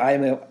also,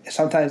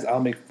 sometimes I'll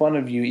make fun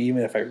of you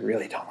even if I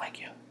really don't like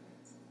you.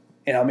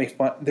 And I'll make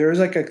fun. There's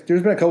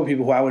been a couple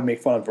people who I would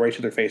make fun of right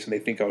to their face and they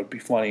think I would be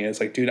funny. And it's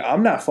like, dude,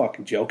 I'm not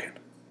fucking joking.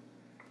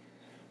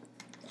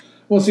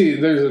 Well, see,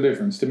 there's a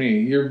difference to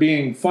me. You're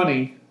being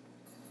funny.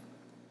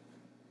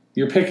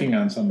 You're picking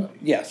on somebody.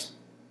 Yes.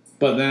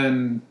 But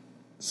then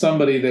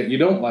somebody that you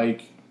don't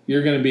like,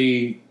 you're going to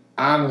be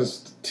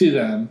honest to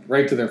them,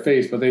 right to their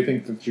face, but they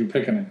think that you're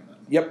picking on them.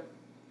 Yep.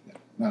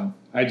 No,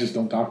 I just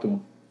don't talk to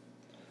them.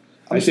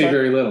 I say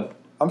very little.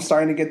 I'm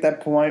starting to get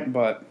that point,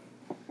 but...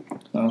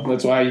 Well,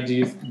 that's why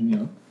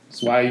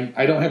that's why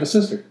I don't have a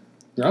sister.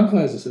 Your uncle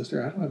has a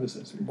sister. I don't have a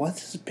sister.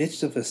 What's this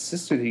bitch of a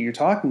sister that you're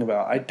talking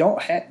about? I've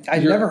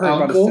never heard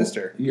about a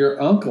sister.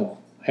 Your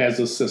uncle has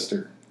a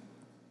sister.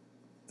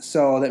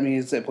 So that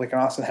means that Blake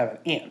and Austin have an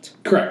aunt.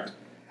 Correct.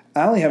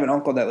 I only have an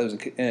uncle that lives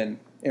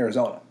in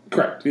Arizona.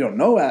 Correct. We don't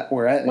know that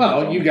we're at. Well,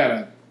 Arizona. you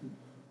gotta.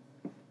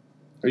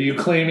 Are you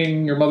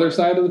claiming your mother's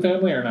side of the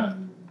family or not?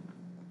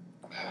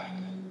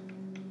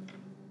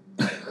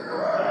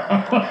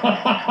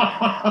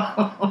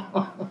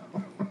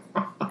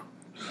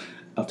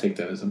 I'll take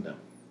that as a no.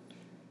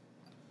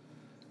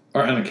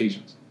 Or on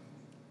occasions.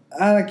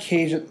 On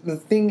occasion, the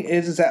thing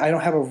is that I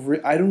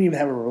don't even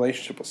have a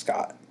relationship with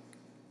Scott.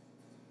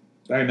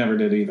 I never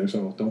did either,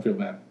 so don't feel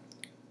bad.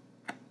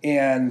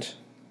 And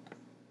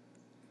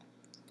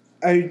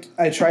I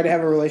try to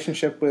have a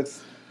relationship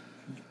with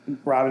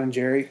Robin and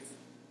Jerry,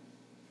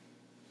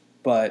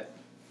 but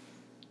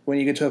when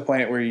you get to a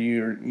point where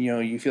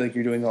you feel like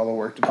you're doing all the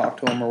work to talk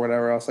to them or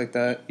whatever else like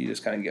that, you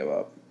just kind of give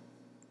up.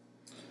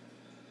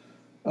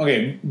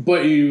 Okay,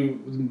 but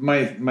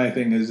my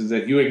thing is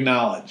that you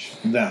acknowledge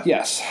them.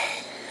 Yes.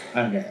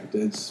 Okay,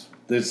 it's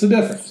the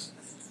difference.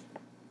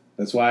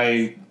 That's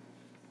why,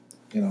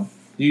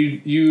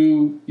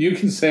 you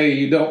can say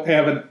you don't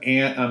have an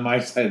aunt on my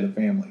side of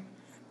the family.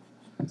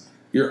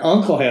 Your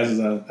uncle has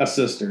a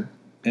sister,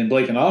 and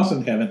Blake and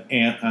Austin have an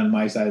aunt on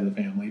my side of the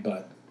family,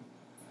 but.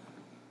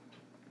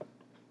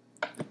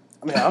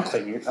 I mean,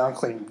 I'll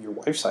claim your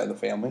wife's side of the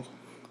family.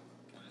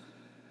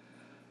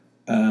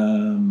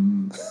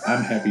 I'm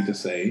happy to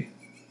say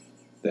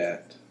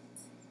that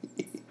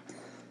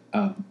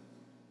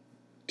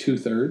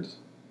 2/3,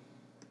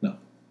 no,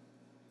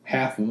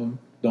 half of them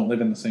don't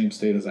live in the same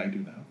state as I do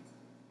now.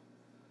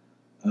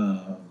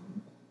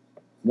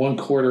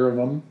 1/4 of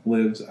them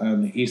lives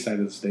on the east side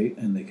of the state,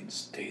 and they can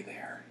stay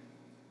there.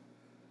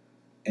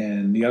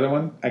 And the other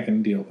one I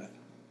can deal with.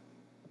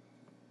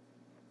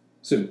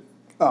 Sue.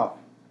 Oh,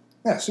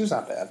 yeah, Sue's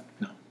not bad.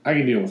 No, I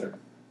can deal with her.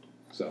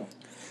 So.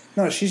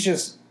 No, she's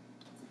just.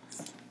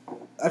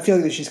 I feel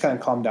like that she's kind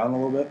of calmed down a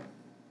little bit.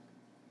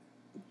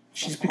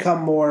 She's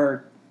become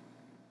more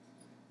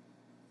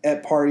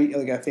at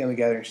family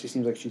gatherings. She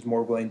seems like she's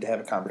more willing to have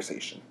a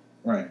conversation,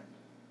 Right.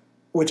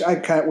 which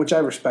I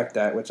respect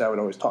that. Which I would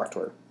always talk to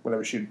her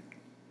whenever she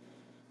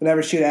would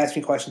ask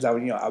me questions. I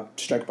would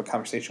strike up a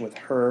conversation with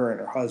her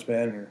and her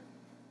husband, or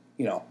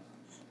don't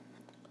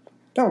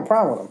have a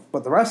problem with them.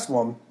 But the rest of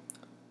them,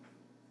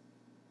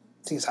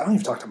 things I don't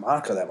even talk to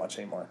Monica that much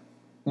anymore.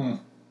 Hmm.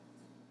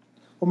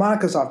 Well,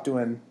 Monica's off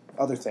doing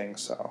other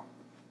things, so.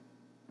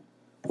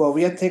 Well,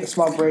 we had to take a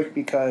small break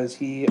because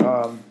he.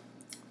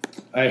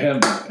 I am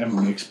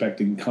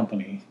expecting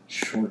company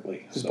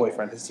shortly. His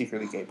boyfriend, his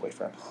secretly gay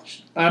boyfriend.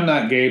 I'm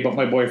not gay, but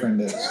my boyfriend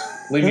is.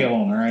 Leave me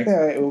alone, all right?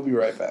 Yeah, we'll be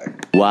right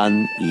back.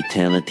 One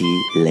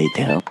eternity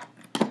later.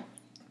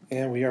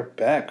 And we are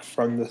back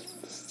from the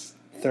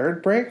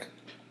third break?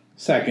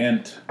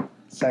 Second.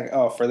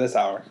 Oh, for this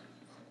hour.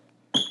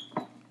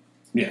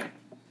 Yeah.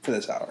 For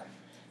this hour.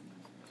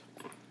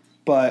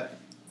 But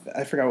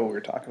I forgot what we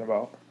were talking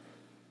about.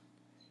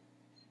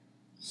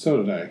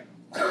 So did I.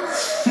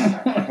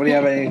 What do you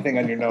have anything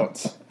on your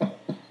notes?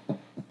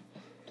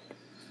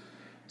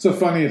 It's the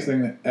funniest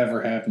thing that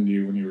ever happened to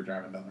you when you were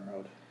driving down the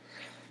road.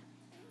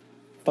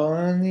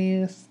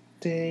 Funniest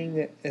thing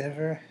that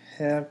ever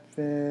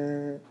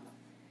happened.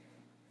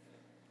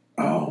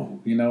 Oh,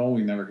 we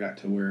never got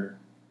to where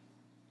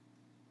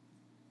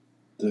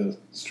the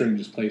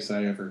strangest place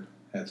I ever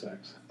had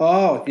sex.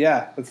 Oh,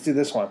 yeah. Let's do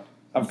this one.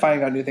 I'm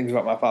finding out new things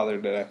about my father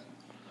today.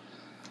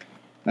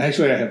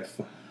 Actually, I have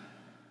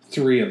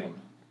 3 of them,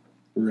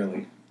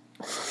 really.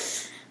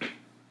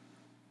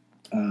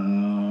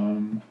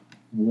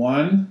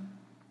 One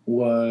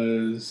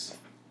was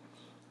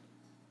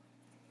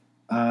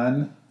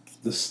on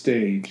the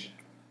stage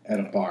at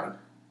a bar.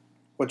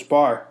 Which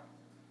bar?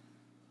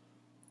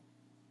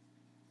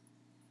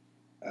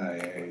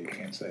 I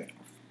can't say.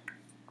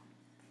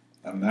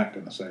 I'm not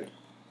going to say.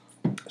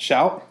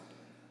 Shout?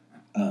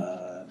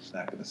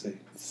 Not going to say.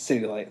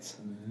 City Lights.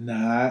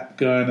 Not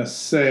going to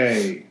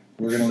say.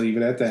 We're going to leave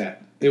it at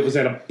that. It was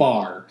at a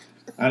bar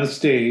on a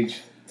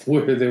stage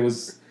where there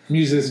was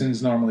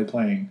musicians normally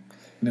playing.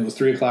 And it was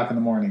 3 o'clock in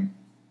the morning.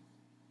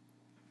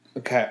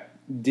 Okay.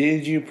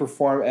 Did you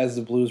perform as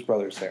the Blues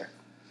Brothers there?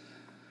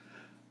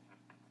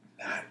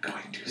 Not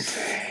going to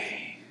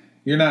say.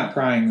 You're not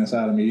prying this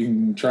out of me. You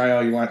can try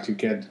all you want to,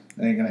 kid.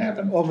 It ain't going to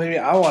happen. Well, maybe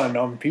I want to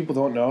know. People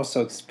don't know,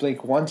 so it's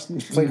blink once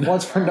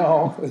for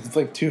no. It's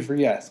blink 2 for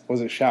yes.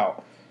 Was it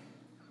shout?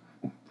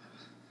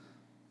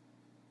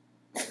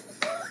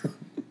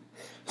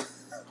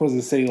 Was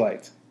it City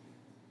Lights?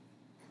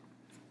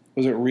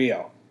 Was it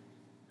Rio?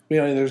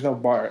 There's no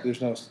bar.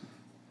 There's no.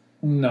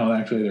 No,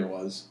 actually, there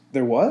was.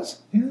 There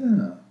was?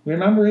 Yeah.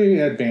 Remember, he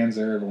had bands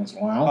there every once in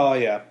a while. Oh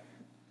yeah.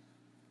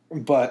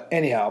 But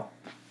anyhow,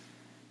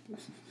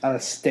 on a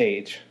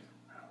stage.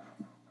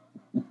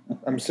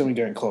 I'm assuming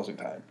during closing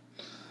time.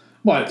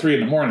 Well, at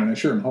 3 a.m, I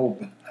sure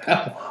hope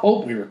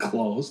we were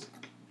closed.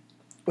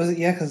 Was it?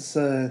 Yeah, because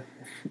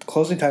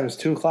closing time is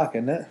 2:00,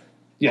 isn't it?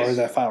 Yes. Or is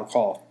that final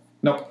call?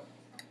 Nope.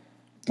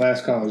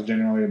 Last call is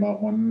generally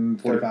about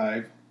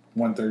 1:45,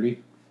 1:30.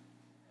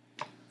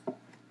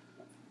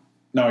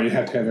 No, you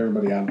have to have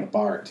everybody out of the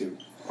bar at 2.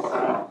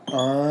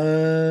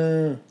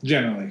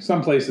 Generally.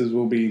 Some places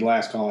will be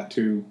last call at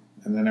 2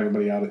 and then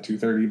everybody out at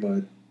 2:30,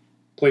 but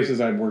places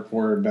I've worked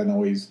for have been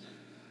always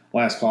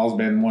last call's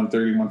been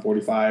 1:30,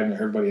 1:45, and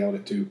everybody out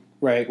at 2.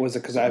 Right. Was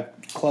it because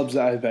clubs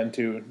that I've been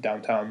to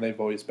downtown, they've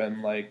always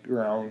been like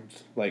around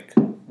like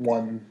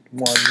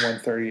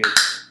 1:30.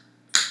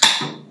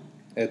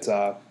 It's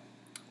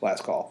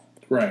last call.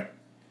 Right.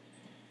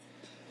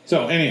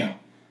 So anyhow,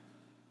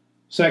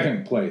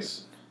 second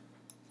place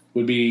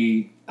would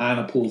be on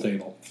a pool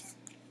table.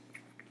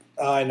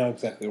 I know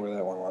exactly where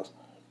that one was.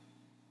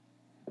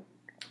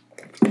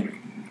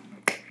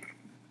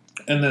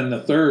 And then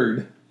the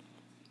third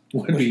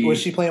would be... Was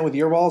she playing with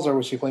your balls or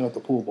was she playing with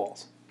the pool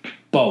balls?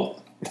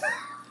 Both.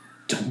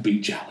 Don't be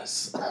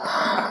jealous.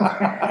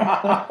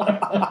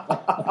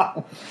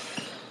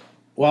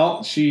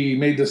 Well, she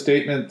made the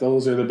statement,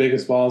 those are the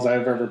biggest balls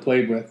I've ever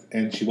played with,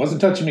 and she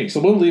wasn't touching me,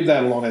 so we'll leave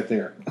that alone at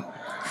there.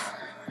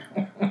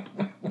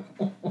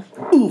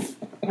 Oof.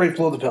 Right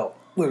below the belt.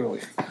 Literally.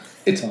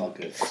 It's all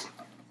good.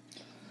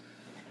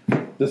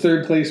 The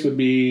third place would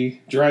be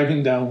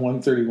driving down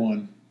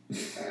 131.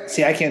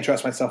 See, I can't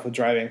trust myself with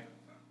driving.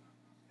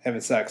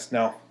 Having sex,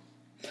 no.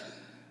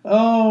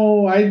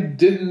 Oh, I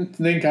didn't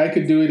think I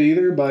could do it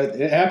either, but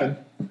it happened.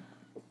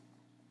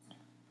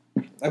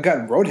 I've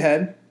gotten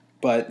roadhead,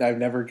 but I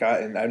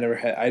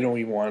don't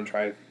even want to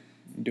try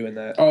doing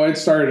that. Oh, it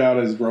started out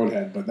as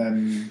roadhead, but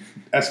then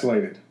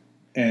escalated.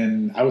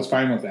 And I was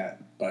fine with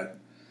that, but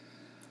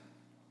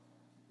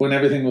when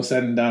everything was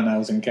said and done, I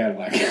was in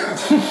Cadillac.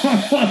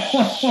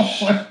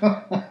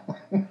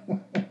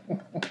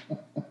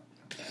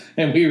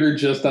 And we were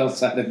just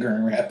outside of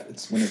Grand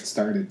Rapids when it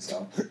started,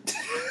 so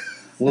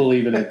we'll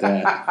leave it at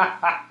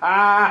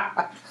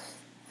that.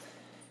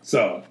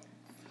 So,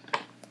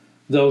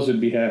 those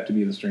would have to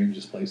be the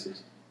strangest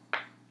places.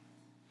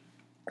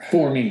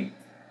 For me.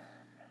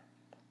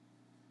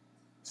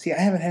 See, I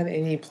haven't had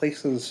any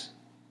places.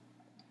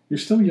 You're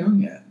still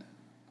young yet.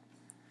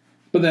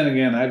 But then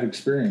again, I've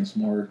experienced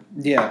more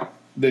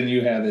than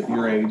you have at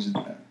your age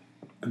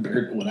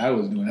compared to what I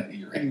was doing at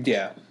your age.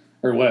 Yeah.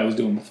 Or what I was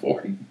doing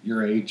before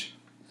your age.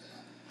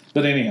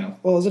 But anyhow.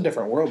 Well, it was a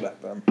different world back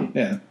then.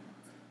 Yeah.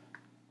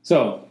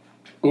 So,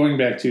 going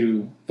back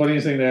to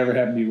funniest thing that ever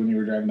happened to you when you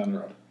were driving down the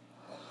road.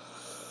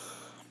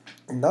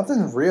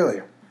 Nothing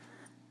really.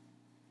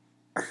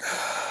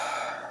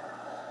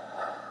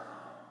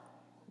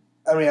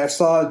 I mean,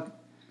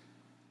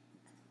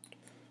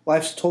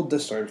 I've told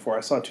this story before.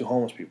 I saw 2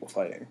 homeless people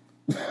fighting.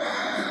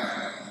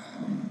 That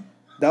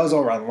was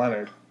over on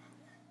Leonard.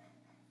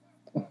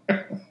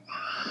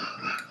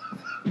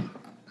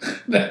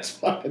 That's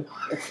fucking.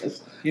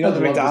 You know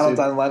the McDonald's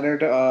on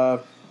Leonard.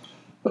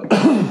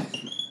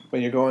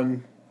 When you're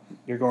going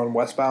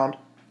westbound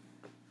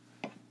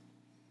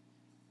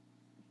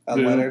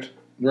on Leonard.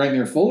 Right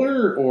near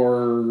Fuller,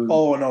 or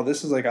oh no,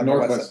 this is like on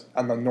northwest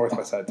on the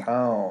northwest side of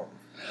town.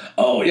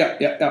 Oh yeah.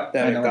 That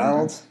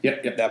McDonald's.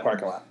 Yep. That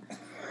parking lot.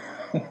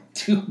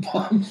 2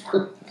 bums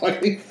were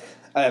fighting.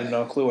 I have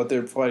no clue what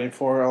they're fighting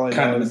for. All I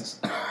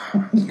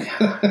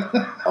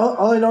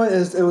know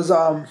is it was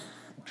I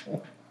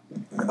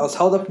was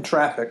held up in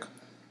traffic,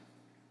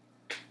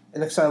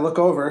 and next time I look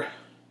over,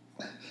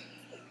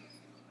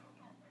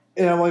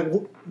 and I'm like,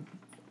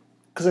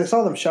 because I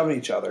saw them shoving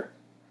each other,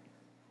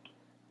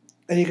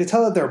 and you could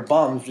tell that they're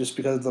bums just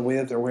because of the way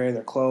that they're wearing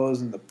their clothes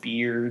and the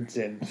beards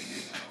and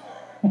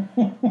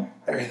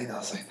everything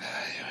else like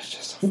that. It was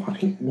just so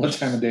funny. What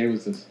time of day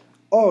was this?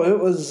 Oh, it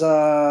was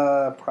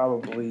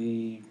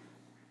probably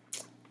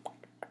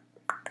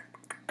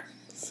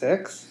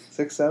 6,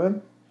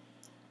 7.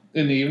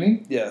 In the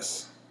evening?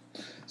 Yes.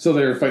 So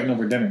they were fighting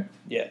over dinner.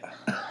 Yeah.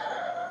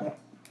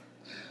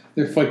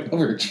 They're fighting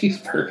over a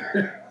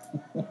cheeseburger.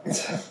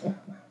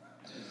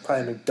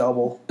 Probably a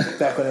McDouble.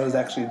 Back when it was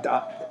actually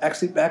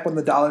back when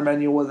the dollar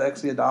menu was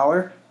actually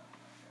 $1.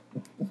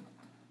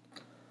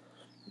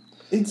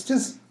 It's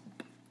just.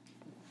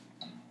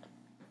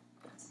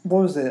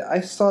 What was it?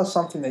 I saw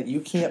something that you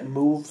can't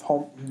move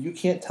home. You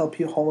can't tell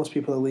homeless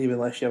people to leave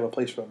unless you have a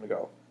place for them to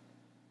go.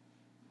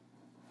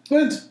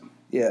 What?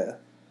 Yeah.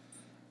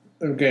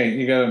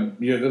 Okay,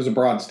 that was a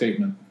broad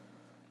statement.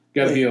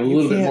 You got to be a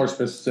little bit more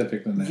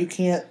specific than that. You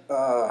can't.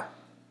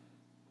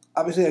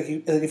 Obviously,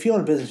 if you own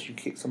a business, you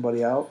kick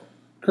somebody out.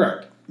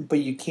 Correct. But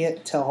you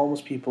can't tell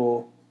homeless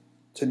people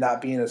to not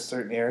be in a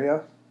certain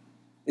area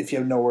if you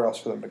have nowhere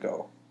else for them to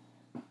go.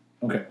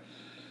 Okay.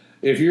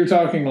 If you're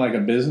talking like a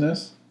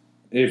business,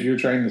 if you're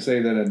trying to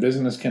say that a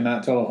business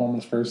cannot tell a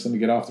homeless person to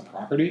get off the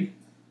property.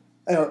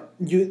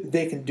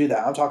 They can do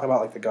that. I'm talking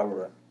about like the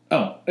government.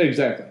 Oh,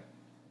 exactly.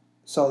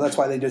 So that's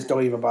why they just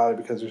don't even bother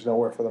because there's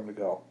nowhere for them to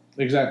go.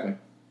 Exactly.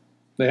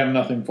 They have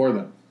nothing for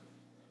them.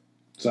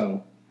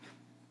 So,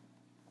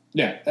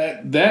 yeah,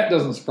 that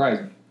doesn't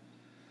surprise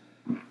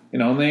me. You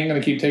know, and they ain't going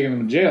to keep taking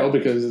them to jail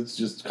because it's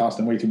just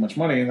costing way too much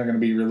money and they're going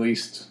to be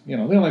released. You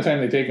know, the only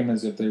time they take them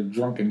is if they're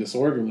drunk and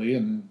disorderly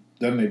and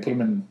then they put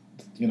them in,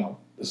 you know,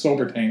 the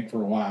sober tank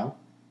for a while.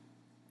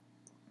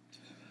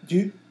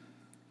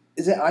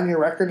 Is it on your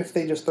record if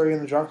they just throw you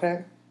in the drunk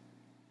tank?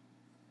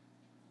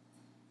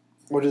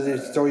 Or does they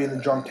just throw you in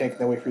the drunk tank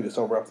and then wait for you to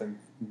sober up and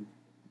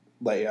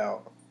let you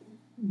out?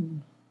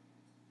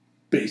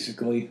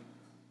 Basically.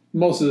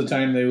 Most of the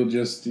time they will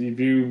just, if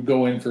you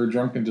go in for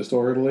drunk and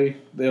disorderly,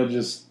 they'll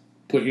just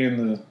put you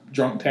in the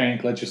drunk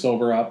tank, let you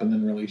sober up, and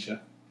then release you.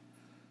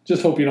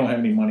 Just hope you don't have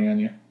any money on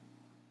you.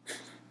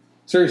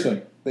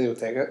 Seriously. They will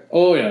take it?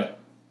 Oh, yeah.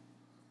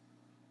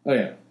 Oh,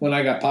 yeah. When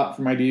I got popped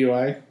for my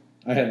DUI,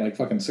 I had like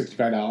fucking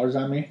 $65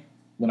 on me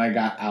when I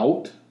got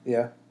out.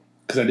 Yeah.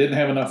 Because I didn't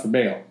have enough for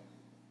bail.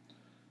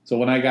 So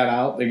when I got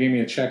out, they gave me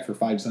a check for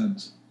 5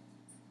 cents.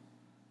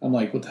 I'm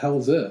like, what the hell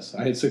is this?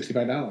 I had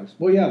 $65.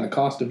 Well, yeah, the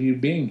cost of you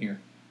being here.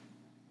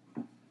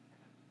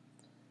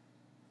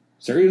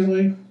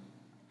 Seriously?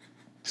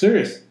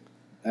 Serious.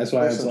 That's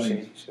why it's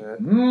like...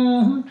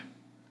 Mm-hmm.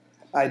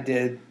 I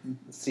did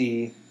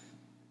see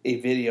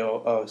a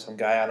video of some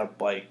guy on a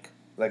bike,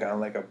 like on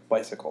like a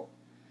bicycle,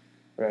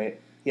 right?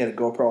 He had a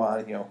GoPro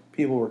on, you know,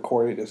 people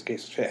record it just in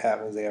case shit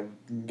happens. They have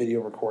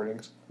video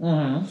recordings.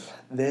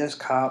 Mm-hmm. This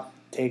cop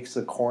takes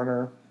the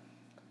corner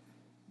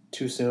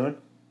too soon,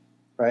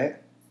 right?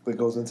 Like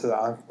goes into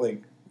the,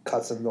 like,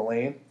 cuts in the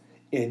lane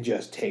and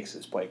just takes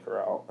his biker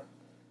out.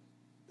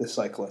 The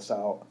cyclist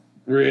out.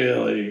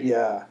 Really?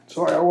 Yeah.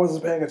 Sorry, I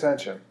wasn't paying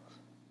attention.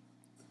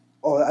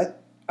 Oh,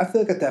 I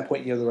feel like at that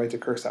point you have the right to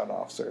curse out an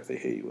officer if they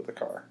hit you with a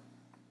car.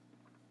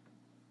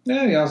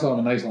 Yeah, he also have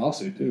a nice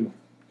lawsuit, too.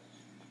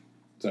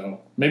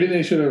 So, maybe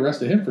they should have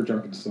arrested him for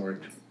drunken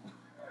disorder.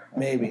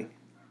 Maybe.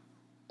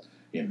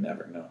 You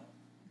never know.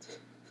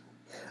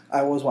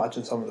 I was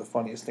watching some of the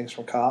funniest things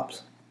from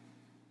cops.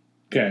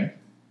 Okay.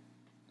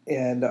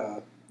 And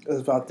it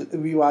was about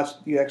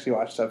you actually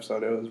watched the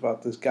episode. It was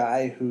about this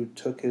guy who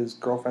took his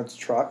girlfriend's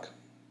truck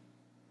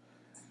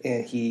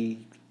and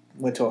he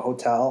went to a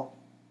hotel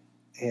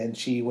and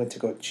she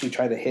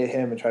tried to hit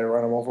him and try to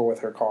run him over with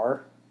her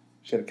car.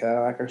 She had a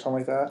Cadillac or something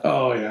like that.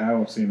 Oh, yeah, I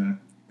won't see that.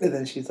 And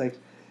then she's like,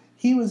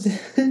 he was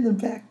in the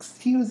bed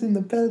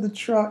of the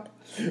truck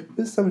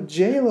with some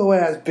J-Lo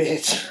ass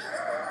bitch.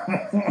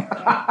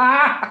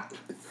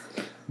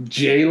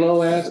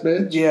 J-Lo ass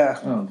bitch? Yeah.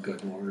 Oh,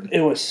 good lord.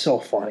 It was so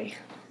funny.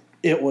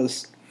 It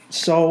was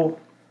so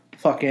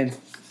fucking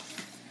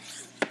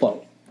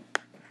funny.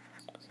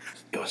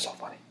 It was so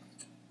funny.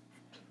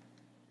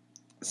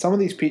 Some of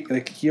these people,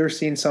 like, you ever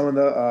seen some of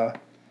the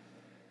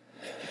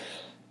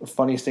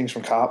funniest things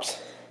from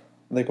cops?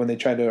 Like when they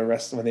tried to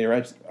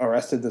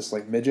arrested this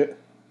like midget.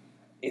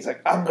 He's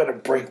like, I'm gonna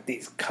break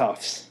these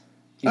cuffs.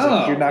 He's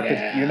like, you're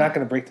not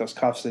gonna break those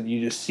cuffs, and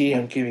you just see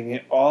him giving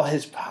it all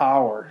his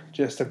power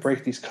just to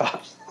break these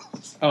cuffs.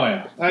 Oh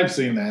yeah, I've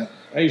seen that.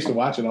 I used to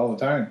watch it all the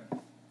time.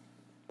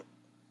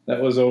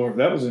 That was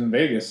in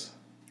Vegas.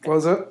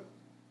 Was it?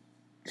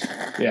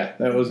 Yeah,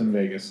 that was in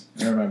Vegas.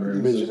 I remember.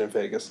 Midget in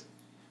Vegas.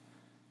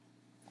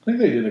 I think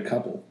they did a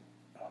couple.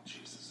 Oh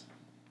Jesus!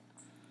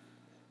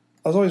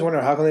 I was always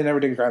wondering how come they never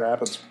did Grand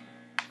Rapids.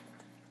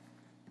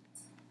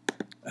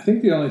 I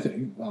think the only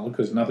thing,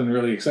 because nothing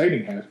really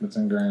exciting happens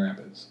in Grand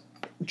Rapids.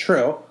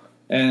 True.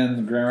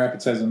 And Grand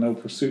Rapids has a no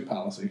pursuit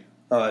policy.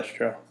 Oh, that's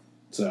true.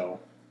 So.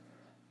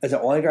 Is it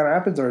only Grand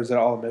Rapids or is it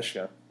all of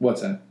Michigan?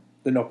 What's that?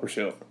 The no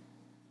pursuit.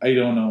 I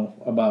don't know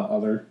about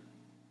other.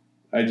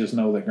 I just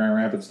know that Grand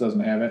Rapids doesn't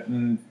have it.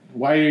 And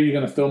why are you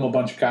going to film a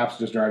bunch of cops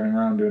just driving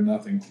around doing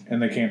nothing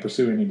and they can't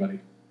pursue anybody?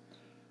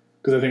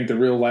 Because I think the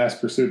real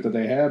last pursuit that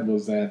they had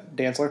was that.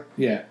 Dantzler?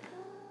 Yeah.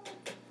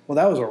 Well,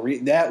 that was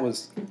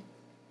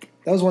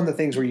one of the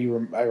things where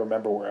I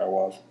remember where I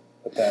was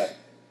with that.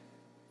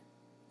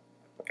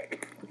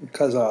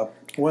 Because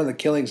one of the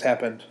killings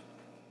happened,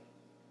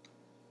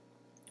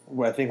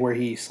 I think where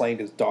he slain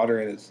his daughter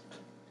and his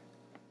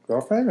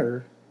girlfriend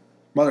or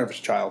mother of his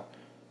child.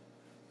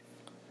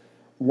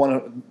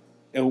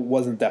 It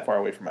wasn't that far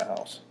away from my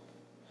house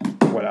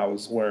when I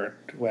was living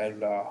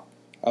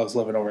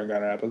over in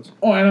Grand Rapids.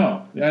 Oh, I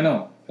know. Yeah, I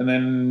know. And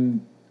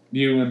then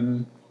you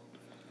and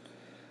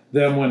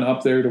them went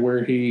up there to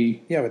where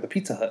he... Yeah, with the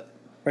Pizza Hut.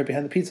 Right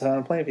behind the Pizza Hut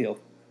on Plainfield.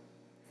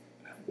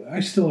 I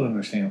still don't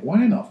understand.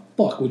 Why in the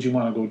fuck would you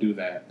want to go do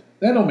that?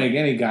 That don't make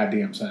any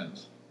goddamn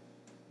sense.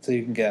 So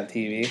you can get on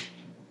TV.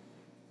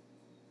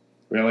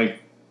 Really?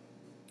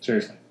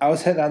 Seriously. I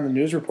was hitting on the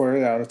news reporter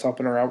that I was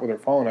helping her out with her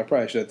phone. I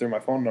probably should have threw my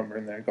phone number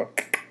in there and go,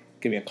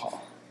 give me a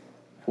call.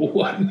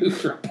 What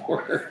news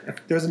reporter?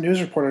 There was a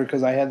news reporter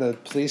because I had the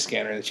police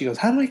scanner and she goes,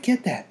 how do I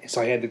get that?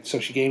 So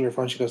she gave me her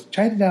phone. She goes,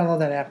 try to download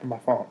that app on my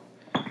phone.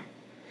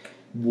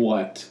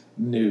 What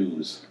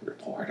news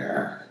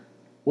reporter?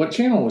 What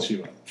channel was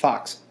she on?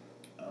 Fox.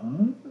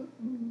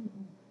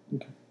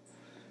 Okay.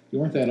 You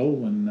weren't that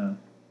old when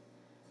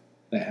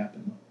that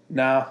happened.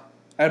 No.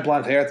 I had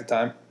blonde hair at the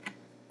time.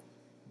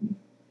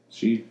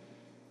 She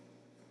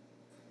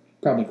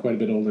probably quite a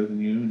bit older than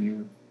you, and you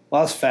were.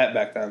 Well, I was fat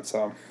back then,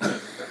 so.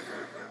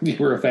 You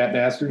were a fat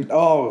bastard.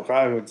 Oh,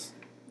 I was.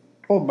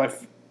 Oh,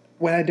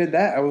 when I did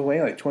that, I was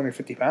weighing like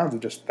 250 pounds of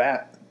just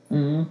fat.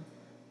 Mm-hmm.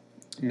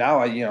 Now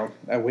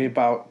I weigh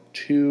about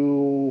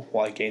 2.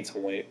 Well, I gained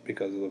some weight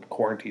because of the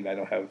quarantine.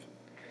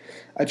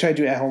 I try to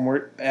do at home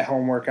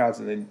workouts,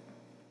 and then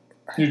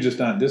You're just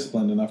not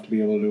disciplined enough to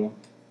be able to do them.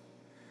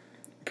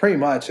 pretty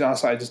much. And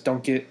also, I just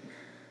don't get.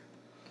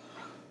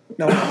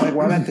 No, like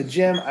when I'm at the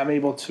gym, I'm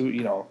able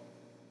to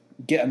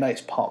get a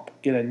nice pump,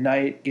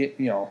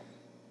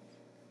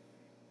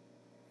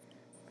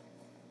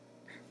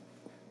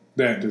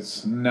 That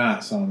does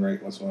not sound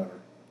right whatsoever.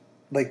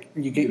 like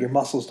you get your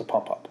muscles to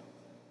pump up.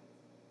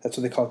 That's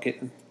what they call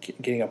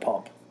getting a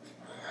pump.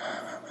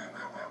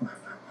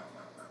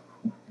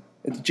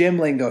 It's gym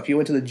lingo. If you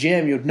went to the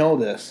gym, you'd know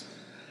this.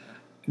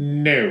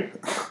 No.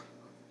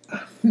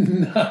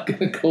 I'm not going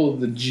to go to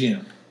the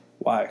gym.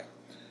 Why?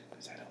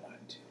 Because I don't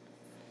want to.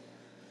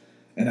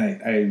 And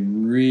I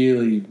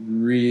really,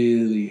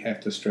 really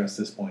have to stress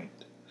this point.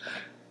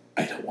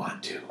 I don't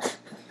want to.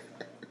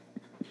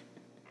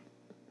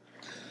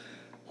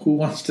 Who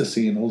wants to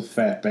see an old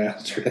fat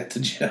bastard at the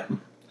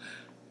gym?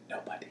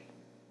 Nobody.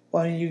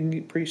 Well, you can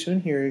get pretty soon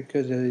here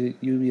because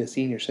you'll be a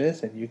senior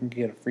citizen. You can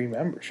get a free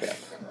membership.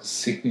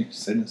 Senior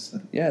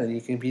citizen. Yeah, then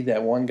you can be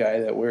that one guy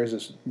that wears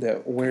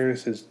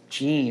his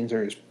jeans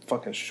or his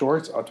fucking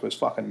shorts up to his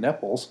fucking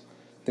nipples,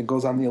 then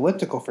goes on the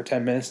elliptical for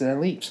 10 minutes and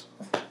then leaves.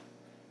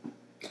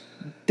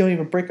 Don't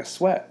even break a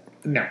sweat.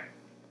 No.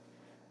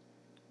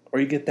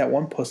 Or you get that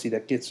one pussy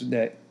that gets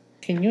that.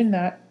 Can you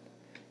not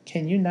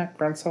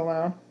grunt so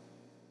loud?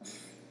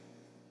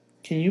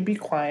 Can you be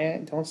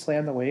quiet? Don't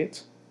slam the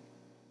weights.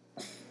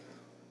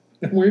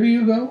 And where do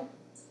you go?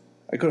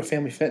 I go to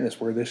Family Fitness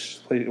where this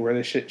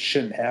shit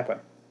shouldn't happen.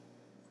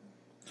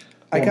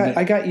 Well,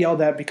 I got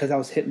yelled at because I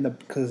was hitting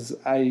because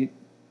I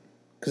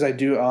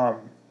do so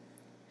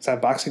I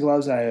have boxing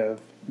gloves and I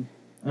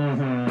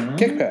have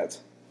kick pads.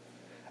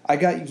 I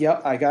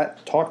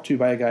got talked to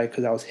by a guy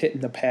because I was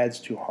hitting the pads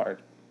too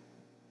hard.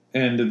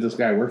 And did this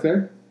guy work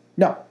there?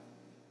 No,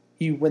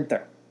 he went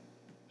there.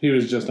 He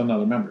was just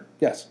another member.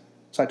 Yes,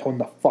 so I told him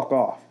to fuck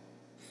off.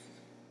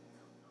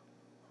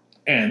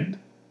 And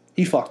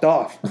He fucked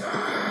off.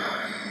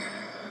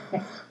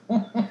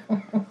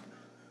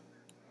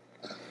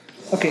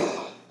 Okay.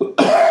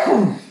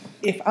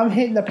 If I'm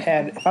hitting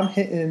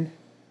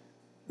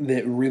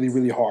it really,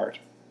 really hard,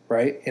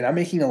 right? And I'm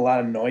making a lot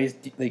of noise,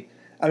 Do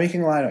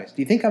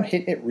you think I'm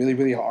hitting it really,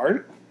 really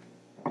hard?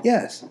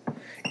 Yes.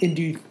 And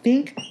do you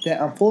think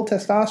that I'm full of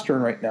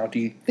testosterone right now? Do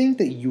you think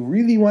that you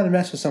really want to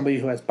mess with somebody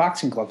who has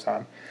boxing gloves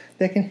on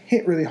that can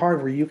hit really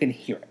hard where you can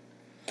hear it?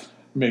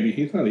 maybe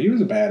he thought he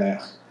was a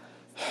badass.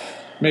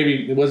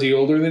 Maybe, was he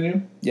older than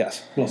you?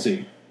 Yes. We'll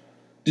see.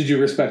 Did you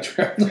respect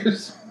your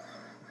elders?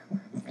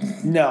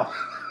 No.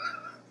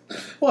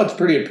 Well, it's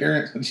pretty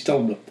apparent when you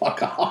told him to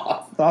fuck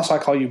off. Also, I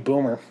call you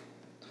Boomer.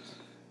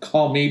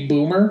 Call me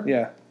Boomer?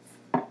 Yeah.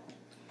 You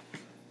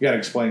gotta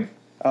explain.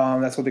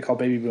 That's what they call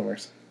baby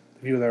boomers.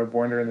 The people that were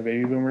born during the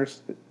baby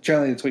boomers.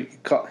 Generally,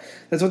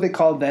 that's what they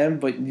call them.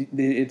 But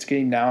it's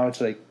getting now. It's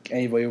like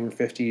anybody over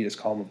 50, you just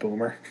call them a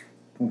boomer.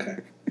 Okay.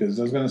 Because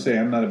I was gonna say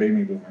I'm not a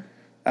baby boomer.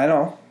 I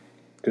know.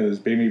 Because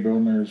baby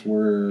boomers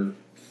were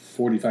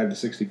 45 to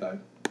 65.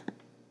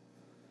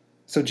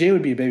 So Jay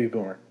would be a baby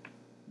boomer.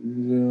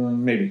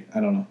 Maybe. I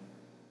don't know.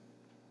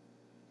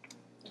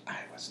 I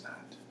was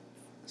not.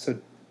 So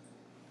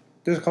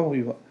there's a couple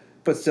people,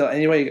 but still,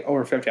 anybody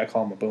over 50, I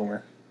call them a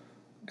boomer.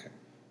 Okay.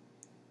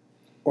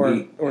 Or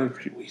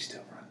we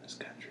still run this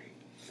country.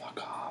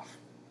 Fuck off.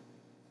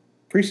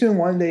 pretty soon,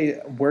 one day,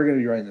 we're going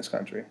to be running this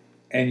country.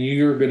 And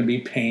you're going to be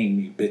paying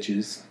me,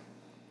 bitches.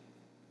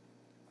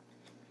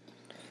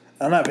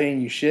 I'm not paying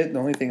you shit. The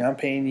only thing I'm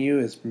paying you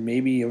is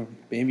maybe a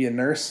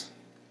nurse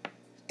to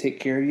take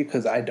care of you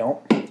because I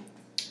don't.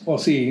 Well,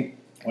 see,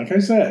 like I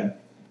said,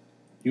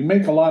 you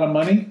make a lot of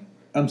money,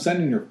 I'm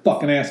sending your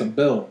fucking ass a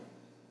bill.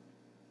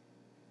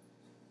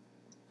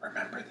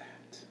 Remember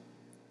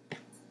that.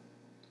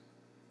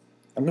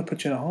 I'm going to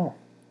put you in a home.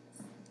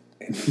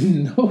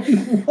 No,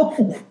 you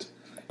won't.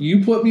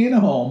 You put me in a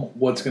home,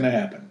 what's going to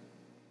happen?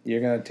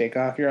 You're going to take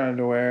off your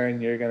underwear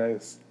and you're going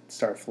to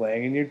start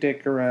flinging your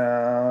dick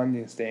around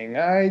and saying,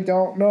 I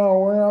don't know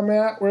where I'm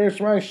at. Where's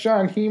my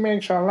son? He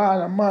makes a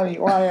lot of money.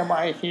 Why am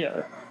I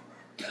here?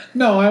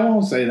 No, I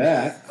won't say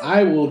that.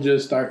 I will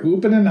just start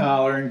hooping and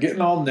hollering,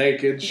 getting all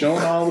naked,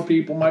 showing all the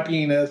people my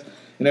penis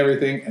and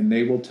everything, and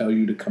they will tell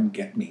you to come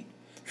get me.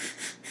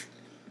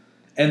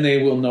 And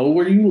they will know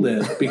where you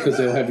live because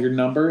they'll have your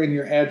number and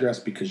your address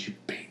because you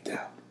paid them.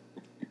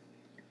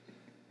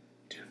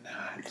 Do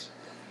not,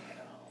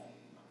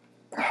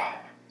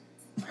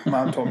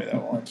 Mom told me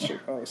that once. She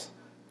goes,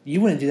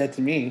 you wouldn't do that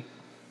to me.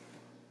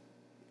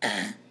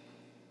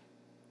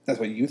 That's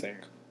what you think.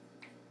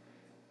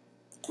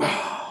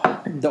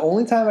 The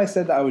only time I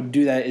said that I would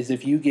do that is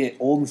if you get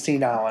old and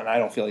senile and I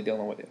don't feel like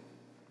dealing with it.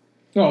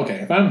 Oh, okay.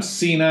 If I'm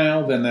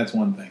senile, then that's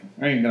one thing.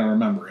 I ain't going to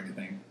remember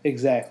anything.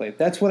 Exactly.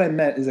 That's what I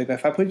meant. Is like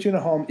if I put you in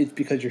a home, it's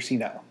because you're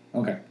senile.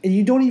 Okay. And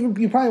you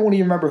probably won't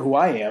even remember who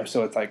I am.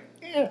 So it's like,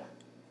 yeah.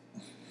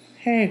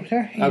 Hey,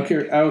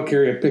 I'll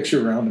carry a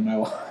picture around in my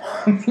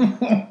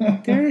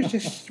wallet. there's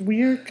this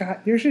weird guy.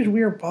 There's this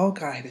weird bald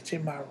guy that's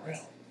in my room.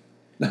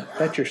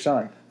 That's your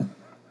son.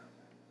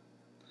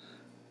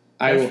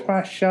 That's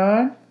my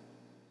son.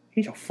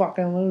 He's a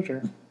fucking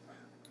loser.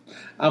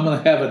 I'm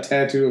going to have a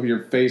tattoo of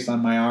your face on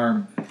my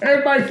arm.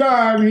 There's my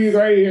son. He's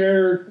right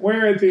here.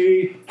 Where is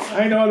he?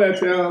 I know that's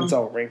him. It's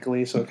all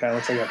wrinkly, so it kind of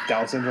looks like a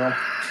Down syndrome.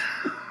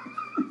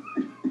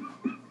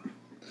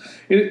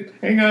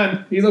 Hang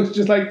on. He looks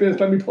just like this.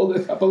 Let me pull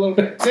this up a little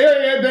bit.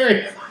 There he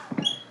is.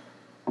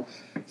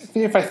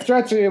 See, if I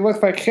stretch it, it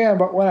looks like him,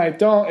 but when I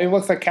don't, it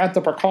looks like Count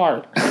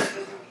Picard.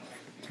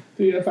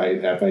 See, if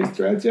I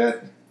stretch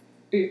it,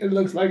 it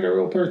looks like a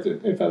real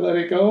person. If I let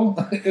it go,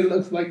 it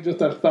looks like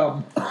just a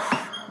thumb.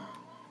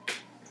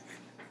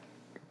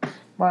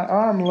 My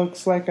arm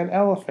looks like an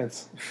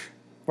elephant's.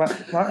 My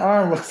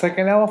arm looks like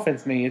an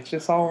elephant's knee. It's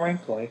just all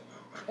wrinkly.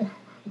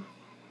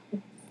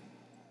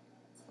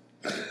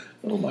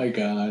 Oh my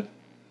God.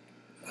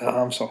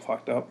 Oh, I'm so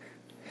fucked up.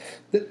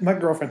 My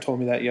girlfriend told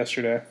me that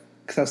yesterday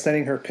because I was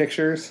sending her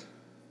pictures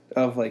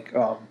of like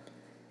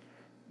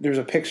there's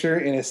a picture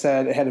and it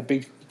had a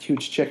big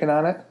huge chicken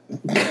on it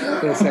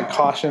and it said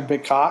caution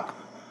big cock.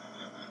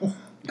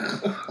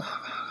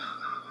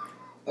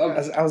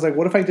 I was like,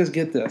 what if I just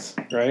get this,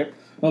 right?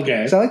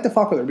 Okay. So I like to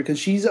fuck with her because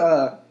she's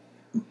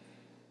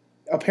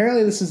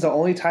apparently this is the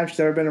only time she's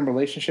ever been in a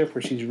relationship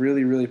where she's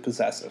really, really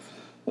possessive.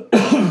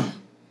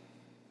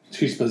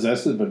 She's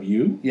possessive of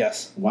you?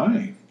 Yes.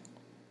 Why?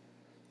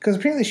 Because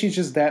apparently she's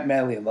just that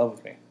madly in love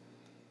with me.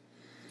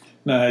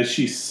 Now, has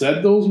she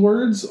said those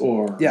words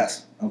or?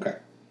 Yes. Okay.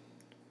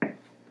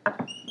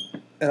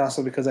 And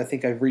also because I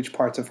think I've reached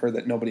parts of her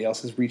that nobody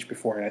else has reached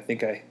before. And I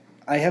think I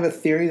have a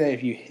theory that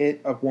if you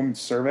hit a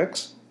woman's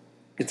cervix,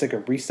 it's like a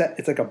reset.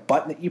 It's like a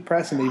button that you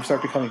press and they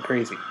start becoming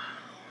crazy.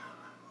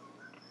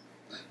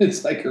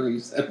 It's like a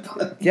reset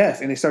button.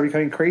 Yes, and they start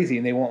becoming crazy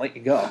and they won't let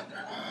you go.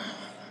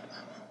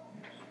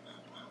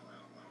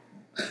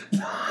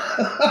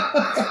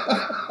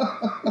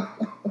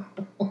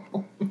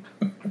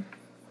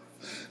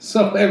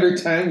 So every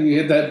time you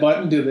hit that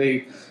button, do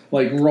they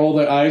like roll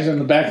their eyes in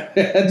the back of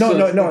the head?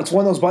 No. It's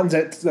one of those buttons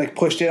that's like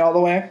pushed it all the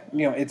way.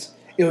 You know, it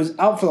was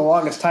out for the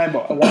longest time,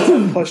 but once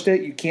I pushed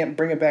it, you can't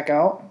bring it back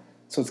out.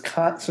 So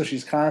so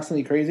she's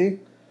constantly crazy.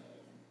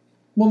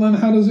 Well, then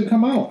how does it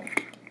come out?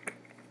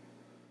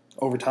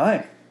 Over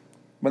time,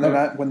 when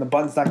the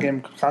button's not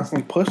getting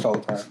constantly pushed all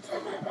the time.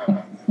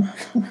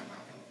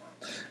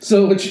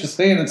 So what you're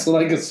saying, it's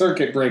like a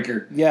circuit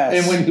breaker. Yes.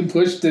 And when you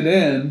pushed it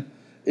in,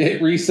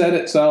 it reset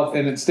itself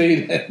and it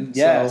stayed in.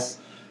 Yes.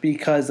 So.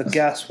 Because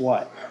guess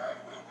what?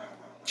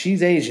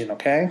 She's Asian,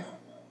 okay?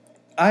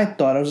 I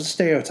thought it was a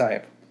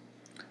stereotype.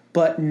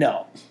 But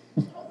no.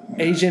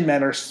 Asian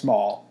men are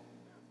small.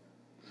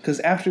 Because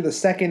after the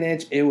second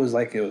inch, it was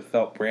like it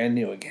felt brand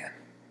new again.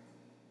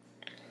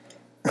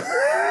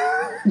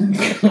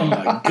 Oh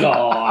my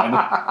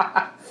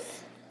God.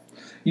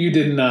 You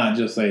did not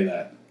just say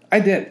that. I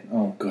did.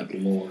 Oh, good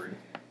Lord.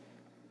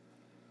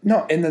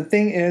 No, and the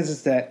thing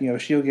is that, you know,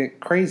 she'll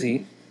get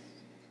crazy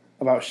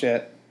about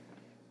shit.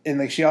 And,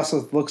 like, she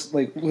also looks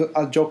like,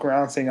 I'll joke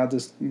around saying I'll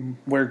just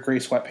wear gray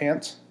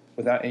sweatpants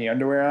without any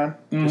underwear on.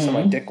 Just so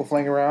my dick will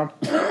fling around.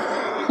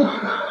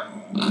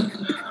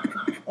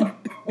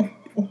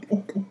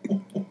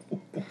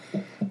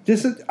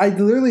 I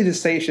literally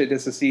just say shit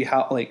just to see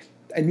how, like,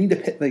 I need to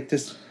hit, like,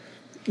 just,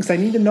 because I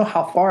need to know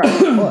how far I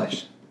can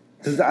push.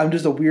 Because I'm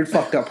just a weird,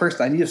 fucked up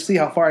person. I need to see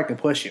how far I can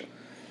push you.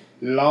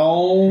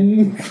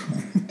 Long.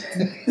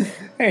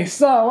 Hey,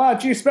 son, why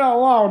don't you spell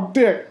long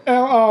dick?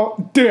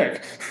 L-O,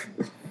 dick.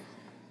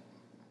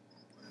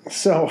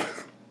 So.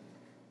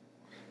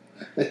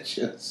 It's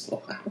just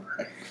so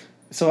right.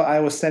 So I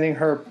was sending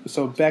her,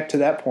 so back to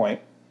that point,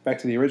 back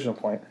to the original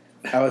point,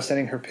 I was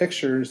sending her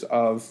pictures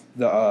of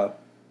the,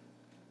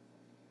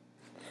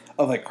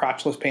 like,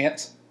 crotchless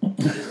pants,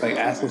 like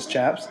assless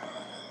chaps.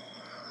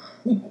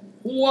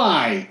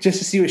 Why? Just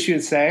to see what she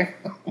would say.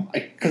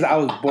 Because I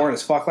was bored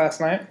as fuck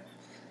last night.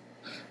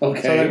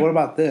 Okay. So I was like, what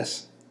about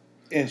this?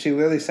 And she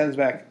literally sends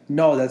back,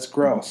 no, that's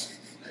gross.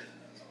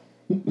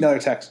 Another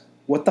text,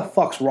 what the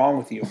fuck's wrong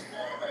with you?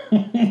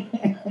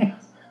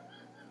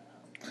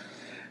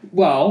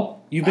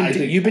 Well, you've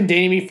been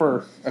dating me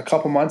for a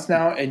couple months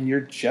now, and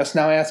you're just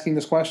now asking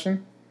this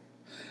question?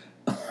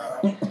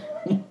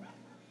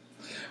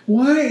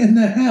 Why in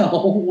the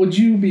hell would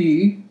you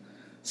be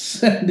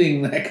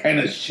sending that kind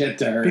of shit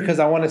to her? Because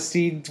I want to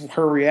see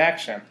her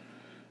reaction.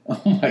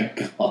 Oh my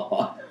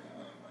God.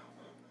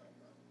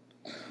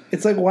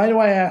 It's like, why do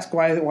I ask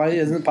why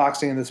isn't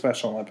boxing in the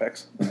Special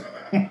Olympics?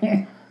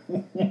 I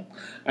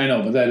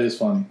know, but that is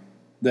funny.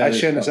 I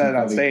shouldn't have said it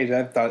on stage.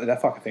 I thought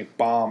that fucking thing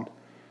bombed.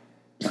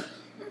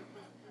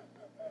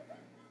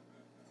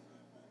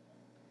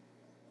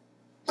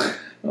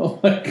 Oh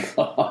my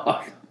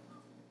god.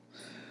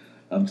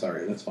 I'm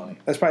sorry, that's funny.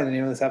 That's probably the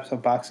name of this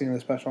episode, Boxing in the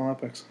Special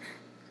Olympics.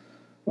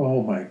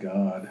 Oh my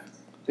god.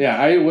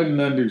 Yeah, I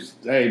wouldn't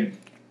understand.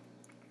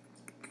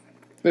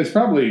 It's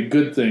probably a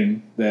good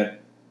thing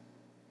that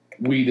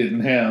we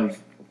didn't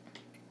have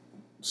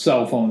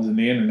cell phones and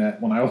the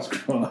internet when I was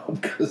growing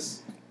up,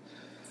 because,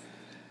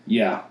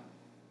 yeah,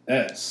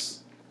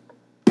 that's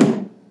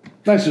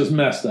just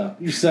messed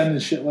up. You sending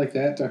shit like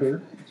that to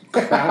her?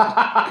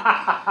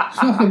 Crap.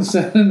 Fucking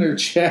sending her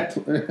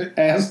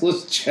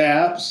assless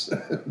chaps.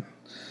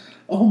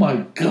 Oh my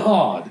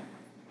god.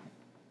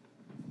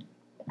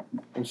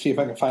 Let's see if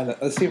I can find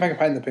that. Let's see if I can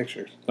find the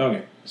pictures.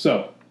 Okay,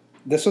 so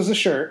This was a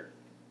shirt.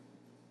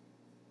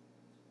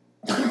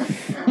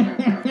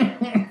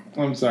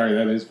 I'm sorry,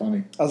 that is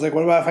funny. I was like,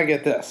 what about if I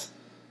get this?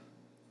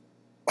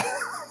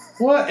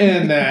 What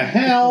in the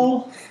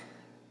hell?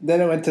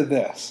 Then it went to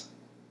this.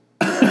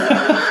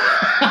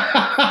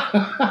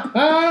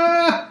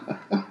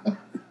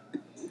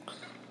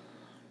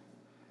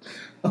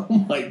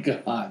 Oh my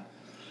god.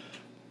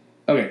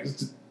 Okay,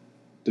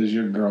 does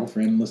your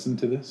girlfriend listen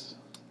to this?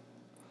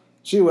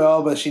 She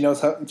will, but she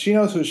knows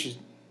who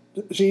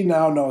she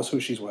now knows who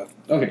she's with.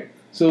 Okay,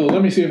 so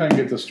let me see if I can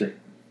get this straight.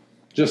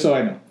 Just so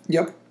I know.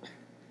 Yep.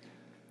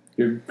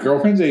 Your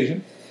girlfriend's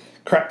Asian,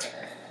 Correct.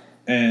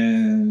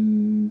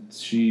 and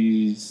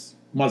she's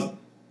Muslim.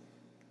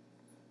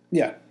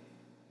 Yeah.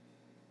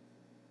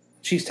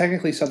 She's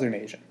technically Southern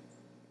Asian.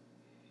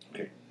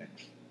 Okay,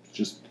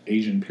 just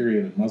Asian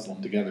period and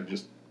Muslim together,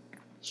 just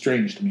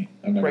strange to me.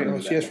 I've never Right, heard well,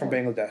 of she that is from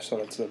before. Bangladesh, so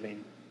that's the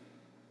main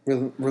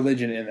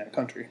religion in that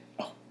country.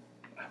 Oh,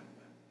 I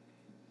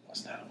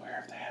was not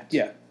aware of that.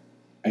 Yeah.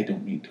 I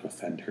don't mean to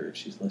offend her if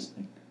she's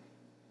listening.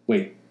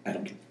 Wait, I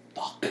don't give a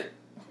fuck.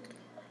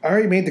 I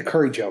already made the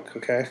curry joke,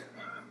 okay?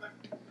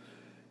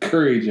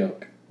 Curry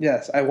joke.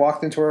 Yes, I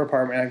walked into her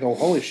apartment and I go,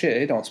 holy shit,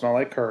 it don't smell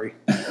like curry.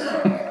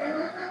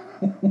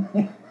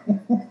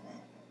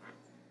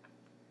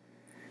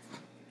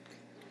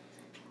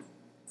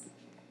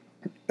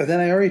 But then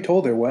I already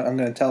told her what I'm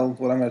going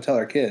to tell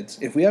our kids.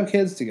 If we have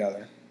kids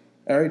together,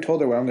 I already told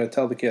her what I'm going to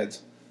tell the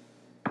kids.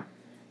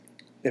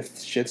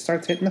 If shit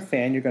starts hitting the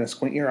fan, you're going to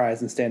squint your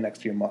eyes and stand next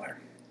to your mother.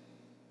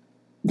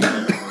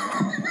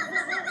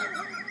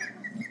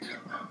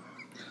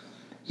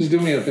 Just do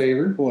me a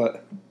favor.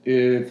 What?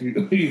 If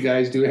you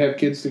guys do have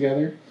kids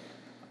together,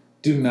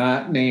 do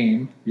not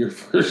name your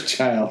first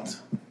child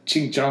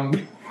Ching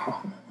Chong.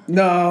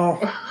 No.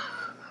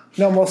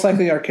 No, most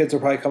likely our kids will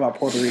probably come out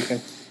Puerto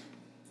Rican.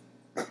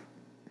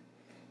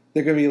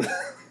 They're going to be...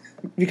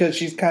 because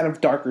she's kind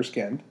of darker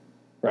skinned,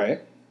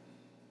 right?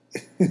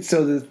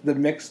 So the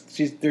mix,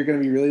 they're going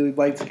to be really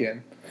light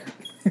skinned.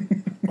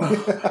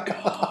 Oh my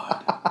god.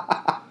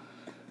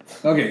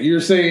 Okay, you're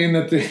saying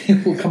that they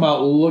will come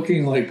out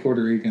looking like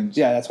Puerto Ricans.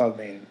 Yeah, that's what I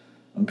mean.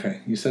 Okay,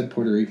 you said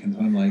Puerto Ricans.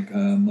 I'm like,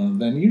 well,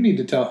 then you need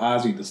to tell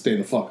Ozzy to stay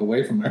the fuck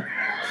away from her.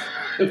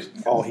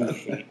 Oh, he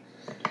hates.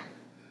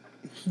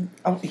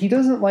 He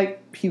doesn't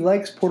like. He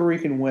likes Puerto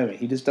Rican women.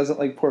 He just doesn't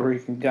like Puerto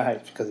Rican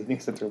guys because he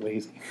thinks that they're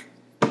lazy.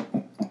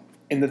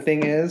 And the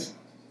thing is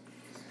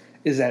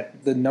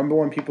that the number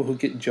one people who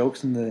get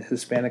jokes in the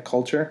Hispanic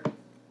culture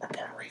are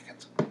Puerto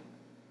Ricans.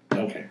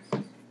 Okay.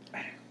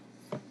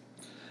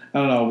 I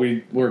don't know.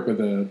 We work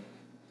with a.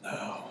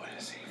 Oh, what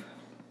is he?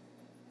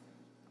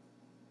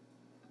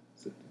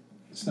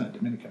 It's not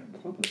Dominican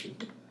Republic, is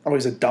it? Oh,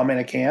 he's a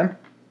Dominican?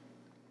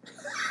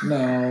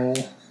 No.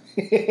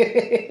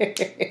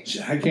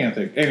 I can't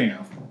think.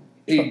 Anyhow,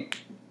 his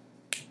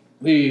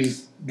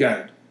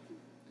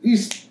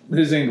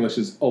English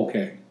is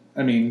okay.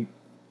 I mean,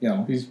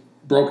 he's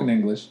broken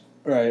English.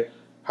 Right.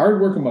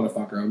 Hard working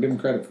motherfucker. I'll give him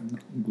credit for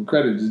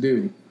credit is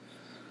due.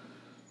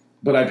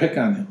 But I pick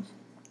on him.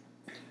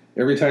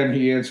 Every time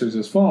he answers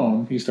his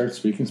phone, he starts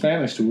speaking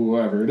Spanish to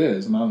whoever it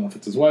is. And I don't know if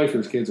it's his wife or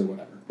his kids or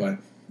whatever. But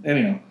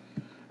anyhow,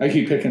 I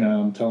keep picking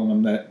on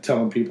him,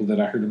 telling people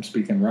that I heard him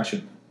speaking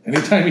Russian.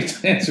 Anytime he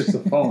answers the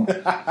phone,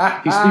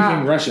 he's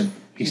speaking Russian.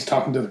 He's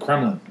talking to the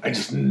Kremlin. I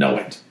just know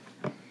it.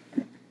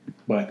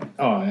 But,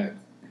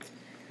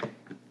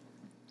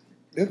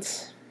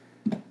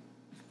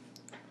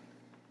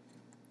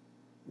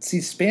 See,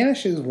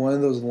 Spanish is one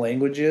of those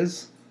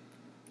languages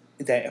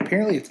that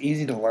apparently it's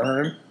easy to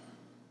learn,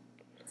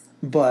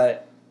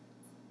 but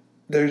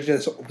there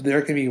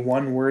can be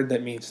one word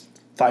that means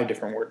 5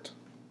 different words.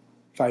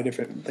 5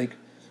 different, like...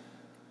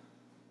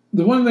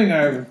 The one thing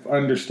I've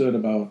understood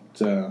about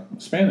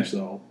Spanish,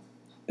 though,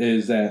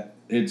 is that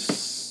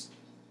it's...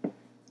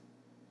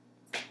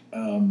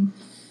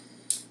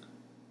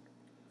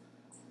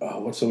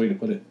 what's the way to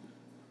put it?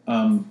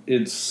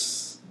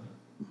 It's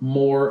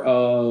more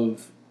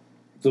of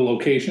the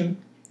location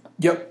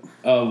Yep.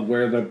 of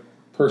where the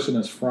person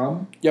is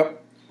from.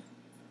 Yep.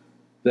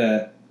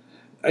 That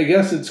I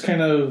guess it's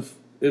kind of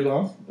it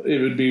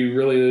would be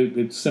really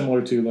it's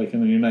similar to like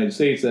in the United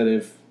States that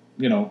if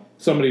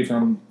somebody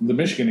from the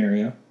Michigan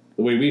area,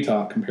 the way we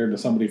talk compared to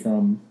somebody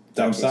from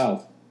down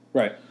south,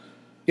 Right.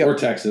 or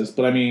Texas,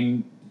 but I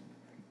mean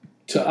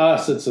to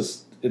us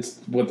it's it's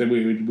what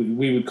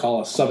we would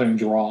call a southern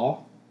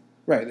drawl.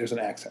 Right, there's an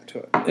accent to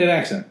it. An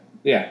accent,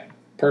 yeah,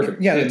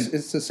 perfect. Yeah,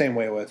 it's the same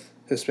way with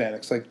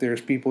Hispanics. Like,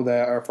 there's people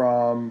that are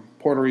from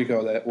Puerto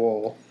Rico that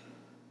will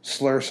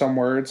slur some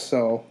words,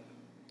 so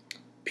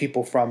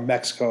people from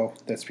Mexico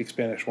that speak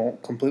Spanish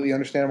won't completely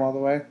understand them all the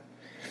way.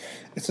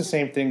 It's the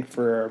same thing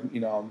for,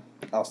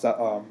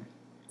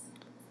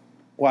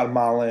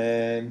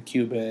 Guatemalan,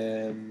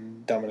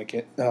 Cuban,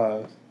 Dominican.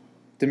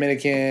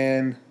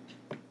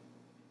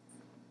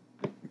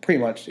 Pretty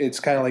much.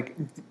 It's kind of like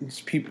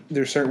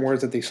there's certain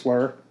words that they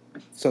slur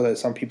so that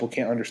some people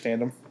can't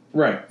understand them.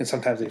 Right. And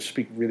sometimes they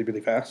speak really,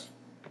 really fast.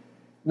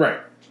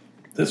 Right.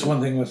 That's one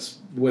thing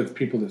with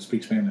people that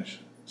speak Spanish.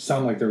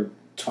 Sound like they're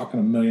talking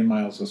a million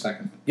miles a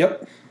second.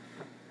 Yep.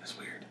 That's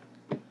weird.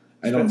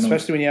 I don't know.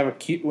 Especially when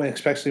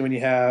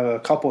you have a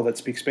couple that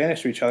speak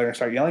Spanish to each other and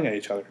start yelling at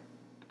each other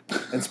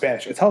in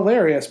Spanish. It's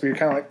hilarious, but you're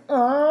kind of like,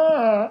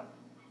 ah.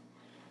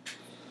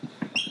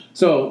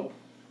 So,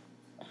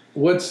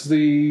 what's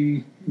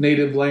the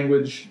native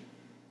language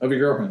of your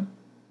girlfriend?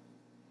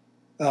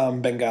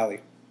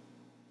 Bengali.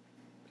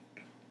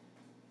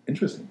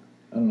 Interesting.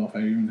 I don't know if I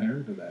even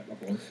heard of that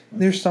before.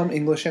 There's some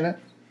English in it.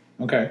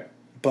 Okay.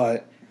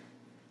 But,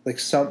 like,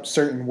 some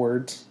certain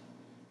words.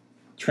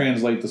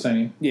 Translate the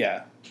same.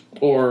 Yeah.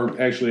 Or,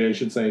 actually, I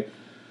should say,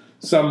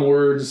 some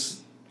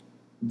words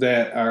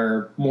that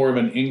are more of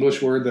an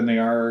English word than they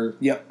are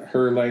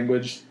her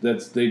language.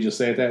 They just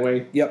say it that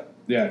way. Yep.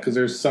 Yeah, because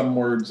there's some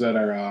words that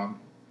are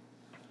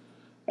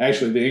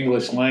actually the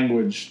English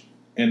language,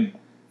 and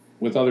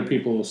with other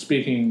people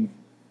speaking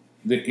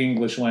the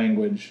English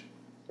language,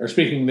 or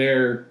speaking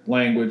their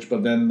language,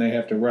 but then they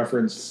have to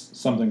reference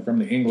something from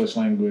the English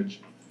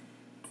language.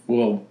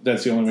 Well,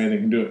 that's the only way they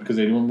can do it, because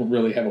they don't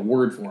really have a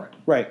word for it.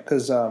 Right,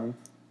 because I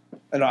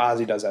know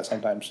Ozzy does that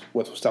sometimes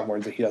with some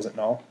words that he doesn't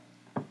know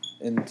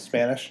in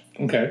Spanish.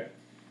 Okay.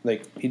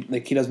 He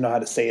doesn't know how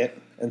to say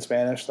it in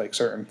Spanish, like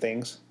certain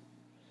things.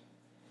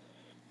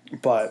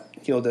 But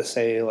he'll just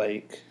say,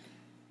 like,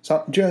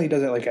 generally he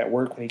does it, like, at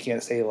work when he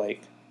can't say,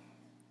 like,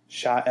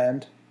 shot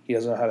end. He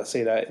doesn't know how to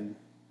say that in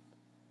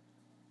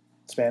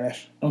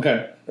Spanish.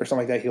 Okay. Or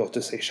something like that. He'll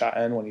just say shot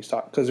end when he's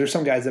talking. Because there's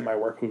some guys at my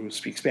work who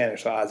speak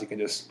Spanish, so Ozzy can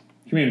just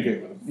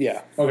communicate with them.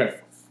 Yeah. Okay.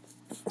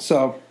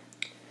 So,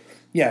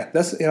 yeah,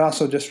 that's and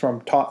also just from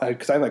talk,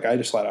 because I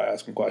just let out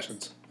asking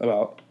questions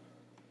about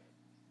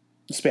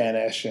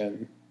Spanish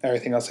and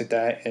everything else like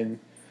that. And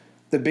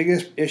the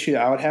biggest issue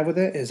that I would have with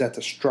it is that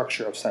the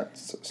structure of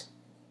sentences.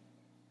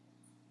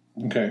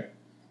 Okay.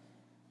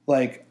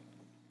 Like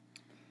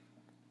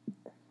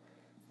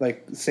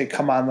say,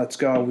 come on, let's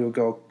go. We would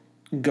go,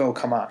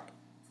 come on.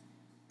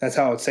 That's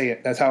how I would say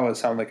it. That's how it would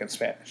sound like in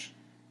Spanish.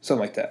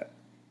 Something like that.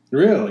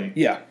 Really?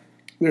 Yeah.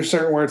 There's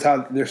certain ways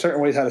how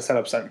to set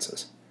up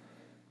sentences,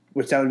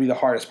 which that would be the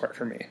hardest part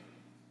for me.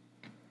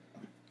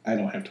 I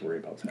don't have to worry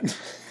about that.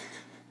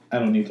 I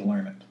don't need to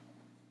learn it.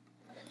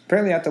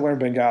 Apparently, I have to learn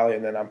Bengali,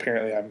 and then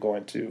apparently I'm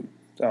going to.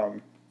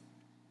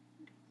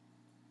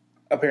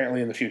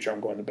 Apparently, in the future, I'm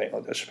going to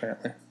Bangladesh.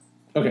 Apparently.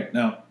 Okay.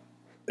 Now,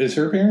 is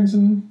her parents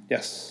in?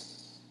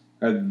 Yes.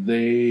 Are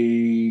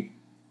they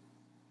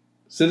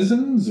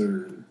citizens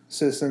or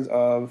citizens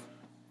of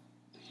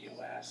the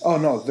U.S.? Oh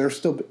no, they're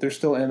still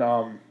in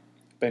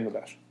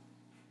Bangladesh.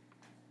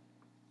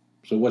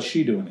 So what's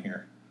she doing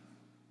here?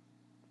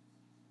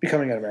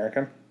 Becoming an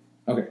American.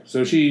 Okay,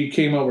 so she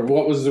came over.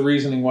 What was the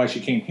reasoning why she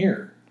came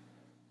here?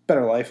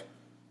 Better life.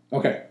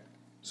 Okay,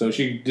 so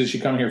did she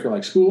come here for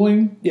like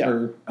schooling?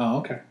 Yeah.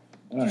 Okay.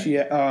 All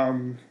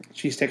right.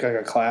 She's taking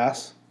like a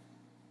class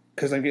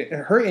because like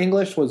her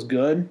English was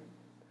good,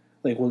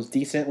 like was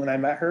decent when I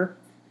met her,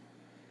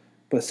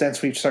 but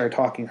since we started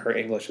talking, her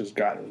English has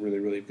gotten really,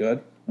 really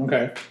good.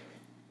 Okay.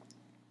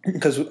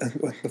 Because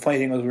the funny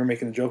thing was, we were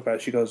making a joke about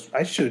it. She goes,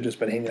 "I should have just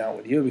been hanging out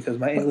with you because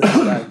my English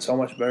has gotten so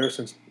much better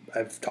since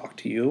I've talked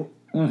to you."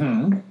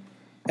 Mm-hmm.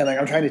 And like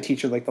I'm trying to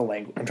teach her like the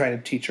language. I'm trying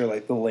to teach her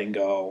like the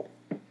lingo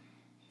and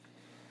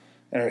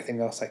everything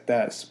else like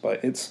that.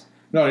 But it's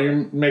no,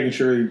 you're making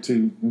sure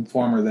to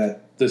inform her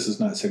that this is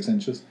not 6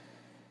 inches.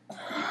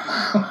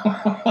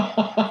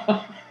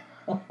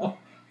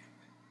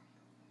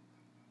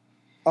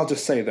 I'll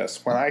just say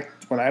this: when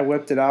I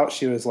whipped it out,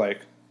 she was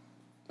like,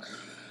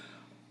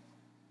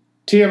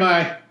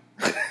 TMI.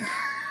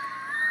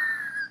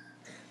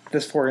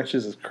 This 4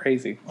 inches is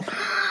crazy.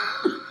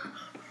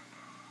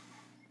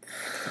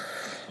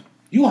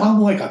 You hung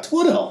like a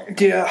twiddle.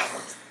 Yeah.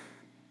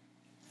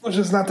 Which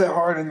is not that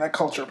hard in that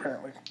culture,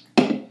 apparently.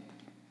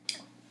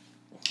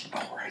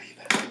 Alrighty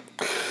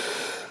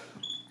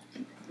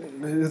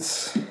then.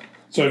 It's...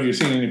 So have you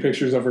seen any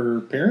pictures of her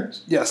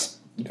parents? Yes.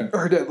 Okay.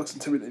 Her dad looks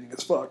intimidating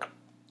as fuck.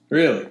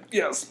 Really?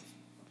 Yes.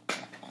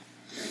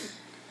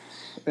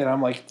 And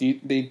I'm like,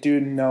 they do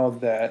know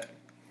that,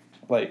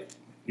 like...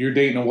 You're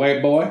dating a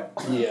white boy?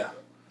 Yeah.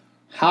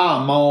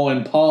 Hi, Ma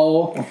and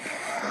Paul.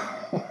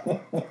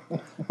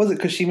 Was it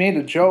because she made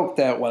a joke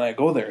that when I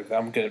go there,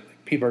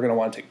 people are gonna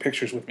want to take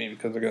pictures with me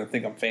because they're gonna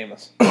think I'm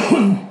famous.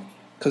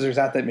 Because there's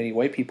not that many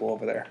white people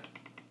over there.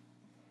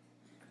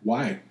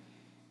 Why?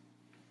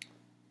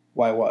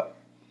 Why what?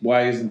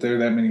 Why isn't there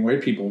that many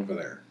white people over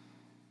there?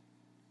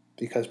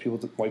 Because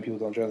white people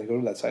don't generally go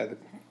to that side.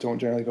 Don't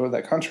generally go to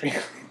that country.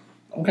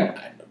 Okay,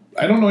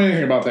 I don't know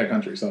anything about that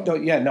country, so.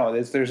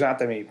 There's not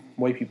that many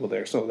white people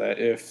there. So that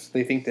if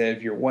they think that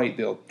if you're white,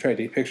 they'll try to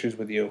take pictures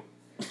with you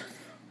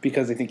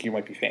because they think you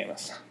might be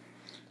famous.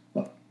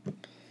 Well,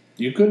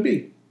 you could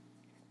be.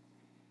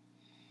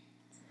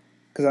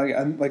 Because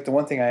I'm like the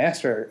one thing I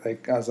asked her,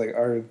 like I was like,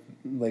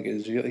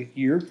 is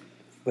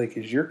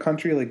your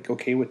country like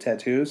okay with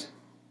tattoos?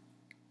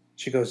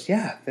 She goes,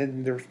 yeah,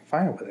 then they're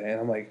fine with it. And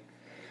I'm like,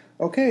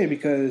 okay,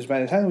 because by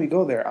the time we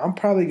go there, I'm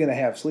probably gonna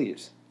have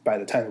sleeves by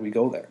the time that we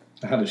go there.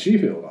 How does she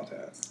feel about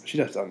that? She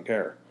just doesn't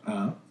care.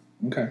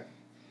 Okay.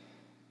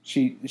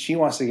 She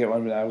wants to get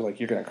one, but I was like,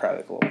 you're gonna cry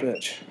like a little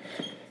bitch.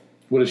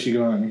 What is she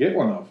going to get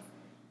one of?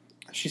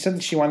 She said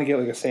that she wanted to get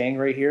like a saying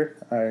right here,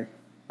 right,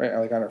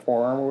 like on her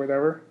forearm or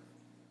whatever.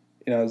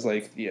 And I was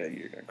like, yeah,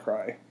 you're gonna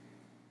cry.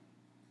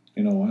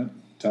 You know what?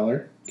 Tell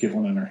her. Get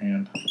one in her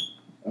hand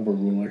of a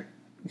ruler.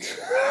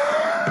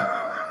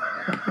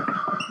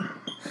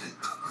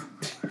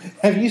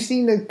 Have you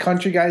seen the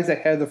country guys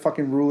that have the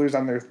fucking rulers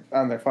on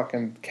their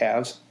fucking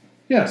calves?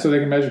 Yeah, so they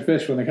can measure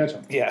fish when they catch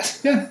them.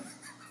 Yes. Yeah.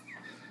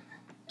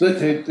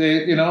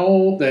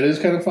 That is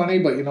kind of funny,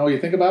 but you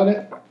think about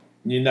it,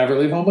 you never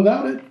leave home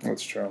without it.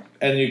 That's true.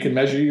 And you can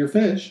measure your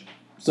fish.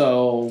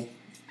 So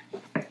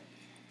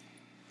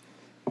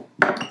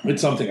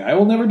it's something I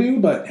will never do,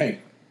 but hey,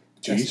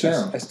 I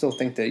still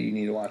think that you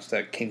need to watch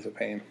that Kings of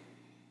Pain.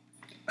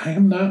 I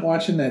am not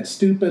watching that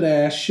stupid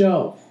ass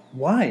show.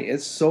 Why?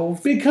 It's so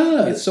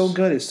good.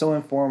 It's so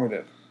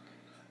informative.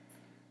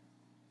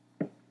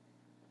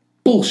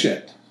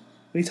 Bullshit.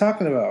 What are you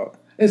talking about?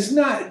 It's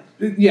not.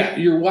 Yeah,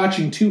 you're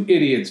watching two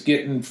idiots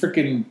getting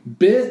freaking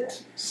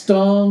bit,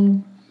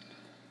 stung,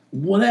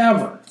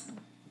 whatever.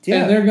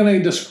 Yeah. And they're going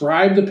to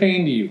describe the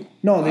pain to you.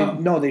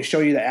 No, they show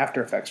you the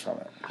after effects from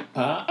it.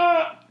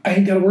 I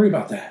ain't got to worry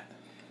about that.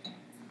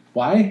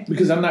 Why?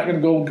 Because I'm not going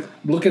to go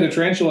look at a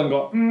tarantula and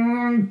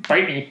go,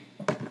 bite me.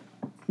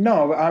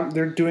 No,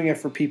 they're doing it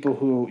for people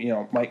who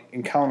might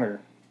encounter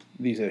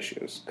these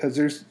issues. Because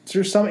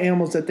there's some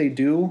animals that they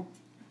do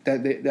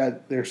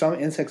that there's some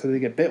insects that they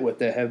get bit with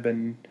that have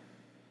been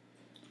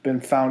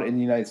found in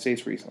the United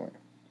States recently.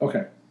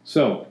 Okay,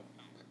 so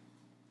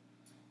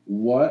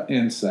what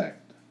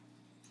insect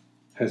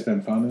has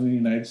been found in the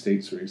United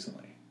States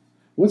recently?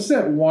 What's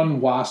that one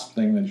wasp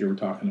thing that you were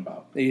talking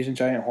about? The Asian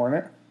giant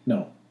hornet?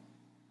 No,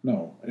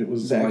 it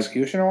was the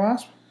executioner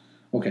wasp.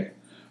 Okay,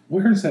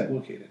 where is that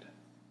located?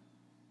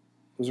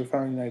 Those are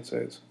found in the United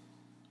States.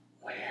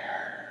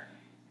 Where?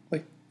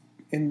 Like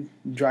in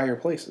drier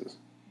places.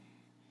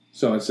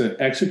 So it's an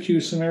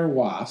executioner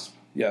wasp.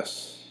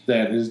 Yes.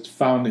 That is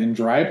found in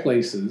dry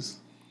places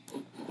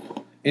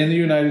in the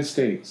United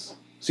States.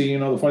 See,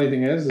 the funny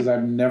thing is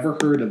I've never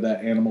heard of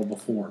that animal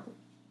before.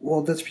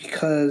 Well, that's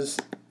because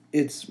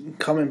it's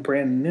coming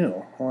brand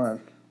new. Hold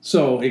on.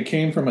 So it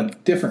came from a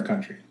different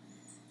country.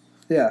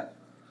 Yeah.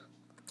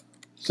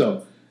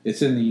 So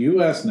it's in the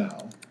U.S.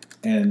 now.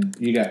 And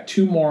you got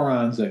two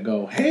morons that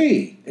go,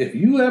 hey, if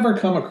you ever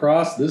come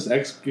across this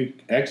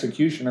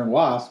executioner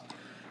wasp,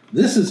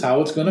 this is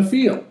how it's going to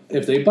feel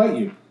if they bite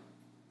you.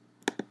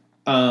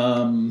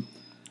 No.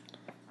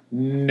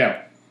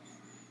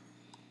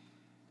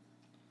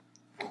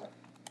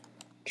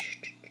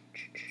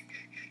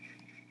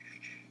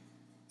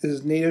 It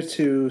is native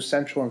to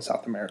Central and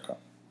South America.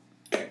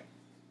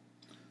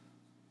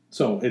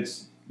 So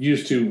it's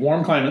used to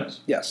warm climates.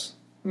 Yes.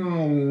 I'll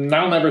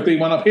never see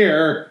one up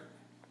here.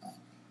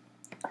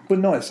 But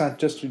no, it's not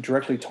just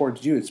directly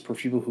towards you. It's for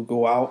people who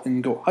go out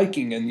and go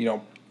hiking and,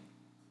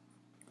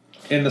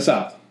 In the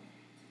South.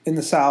 In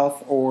the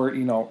South or,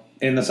 In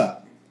the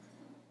South.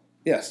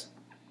 Yes.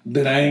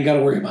 Then I ain't got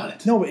to worry about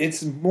it. No, but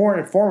it's more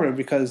informative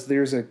because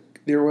there was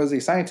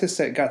a scientist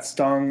that got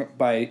stung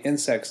by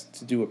insects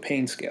to do a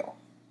pain scale.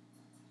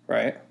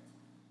 Right?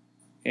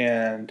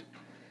 And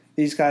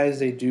these guys,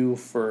 they do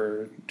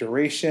for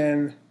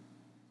duration.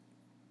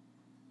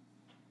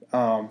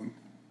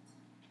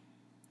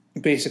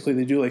 Basically,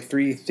 they do like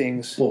 3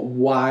 things. But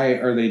why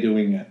are they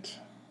doing it?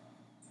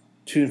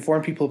 To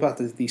inform people about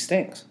these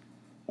things.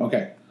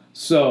 Okay.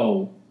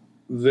 So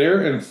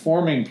they're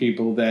informing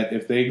people that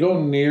if they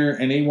go near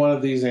any one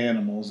of these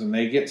animals and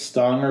they get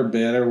stung or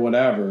bit or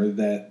whatever,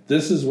 that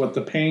this is what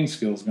the pain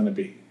scale is going to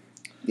be.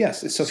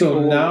 Yes. So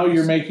now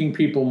you're making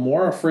people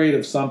more afraid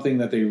of something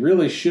that they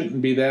really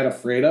shouldn't be that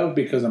afraid of,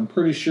 because I'm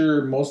pretty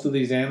sure most of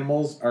these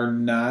animals are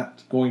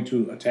not going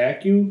to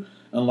attack you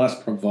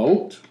unless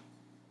provoked.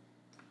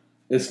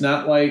 It's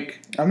not like...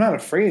 I'm not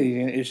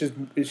afraid.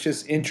 It's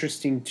just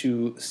interesting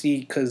to see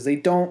because they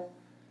don't...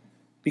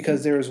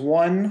 Because there was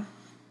one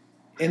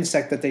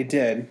insect that they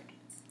did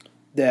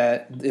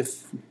that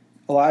if...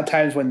 A lot of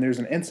times when there's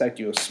an insect,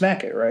 you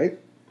smack it, right?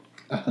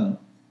 Uh-huh.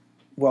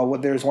 Well,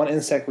 there's one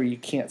insect where you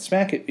can't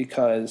smack it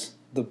because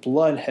the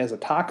blood has a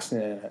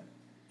toxin in it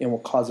and will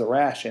cause a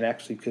rash and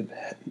actually could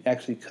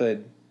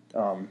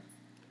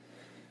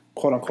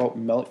quote unquote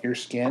melt your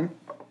skin.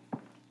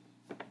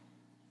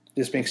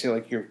 This makes it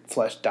like your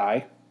flesh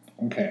die.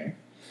 Okay.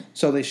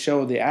 So they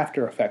show the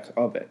after effects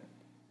of it.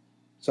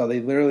 So they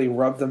literally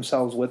rub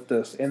themselves with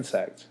this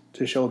insect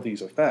to show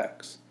these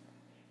effects.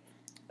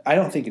 I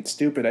don't think it's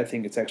stupid. I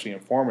think it's actually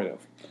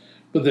informative.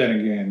 But then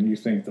again, you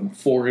think them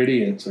 4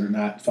 idiots are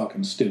not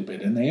fucking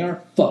stupid, and they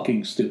are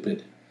fucking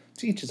stupid.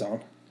 To each his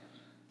own.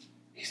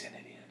 He's an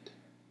idiot.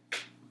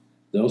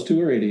 Those 2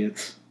 are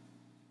idiots.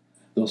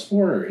 Those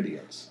 4 are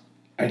idiots.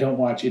 I don't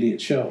watch idiot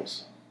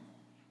shows.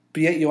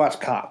 But yet you watch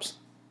Cops.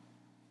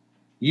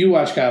 You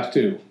watch Cops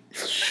too.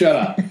 Shut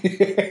up.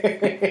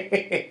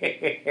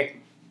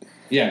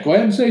 Yeah, go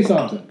ahead and say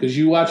something, because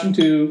you watch them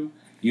too.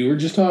 You were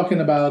just talking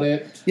about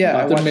it. Yeah,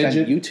 about I watched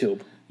it on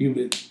YouTube.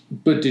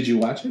 But did you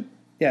watch it?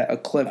 Yeah, a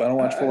clip. I don't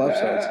watch full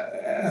episodes.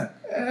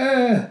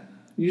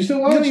 You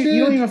still watched it?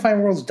 You don't even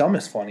find World's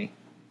Dumbest funny.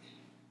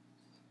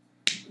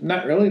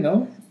 Not really,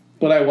 no.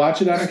 But I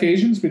watch it on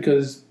occasions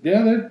because,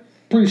 yeah, they're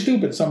pretty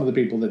stupid, some of the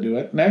people that do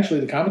it. And actually,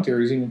 the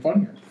commentary is even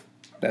funnier.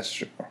 That's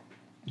true.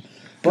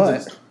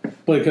 But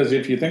because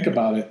if you think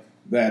about it,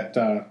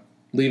 that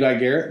Levi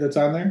Garrett that's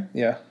on there,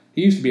 yeah,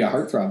 he used to be a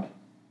heartthrob.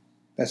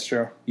 That's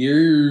true.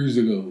 Years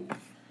ago.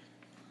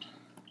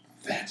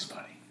 That's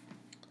funny.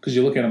 Because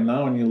you look at him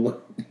now and he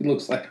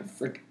looks like a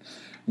freaking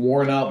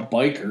worn out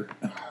biker.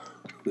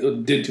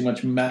 Did too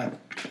much meth.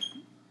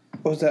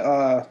 What was that?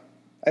 I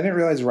didn't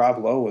realize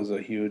Rob Lowe was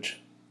a huge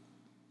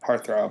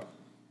heartthrob.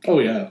 Oh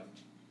yeah.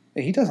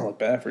 And he doesn't look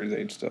bad for his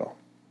age still.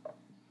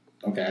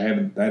 Okay, I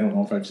don't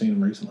know if I've seen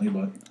him recently,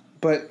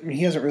 but I mean,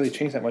 he hasn't really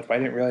changed that much. But I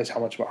didn't realize how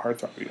much of a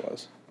heartthrob he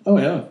was. Oh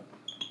yeah.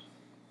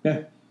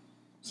 Yeah.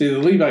 See, the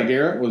Levi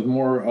Garrett was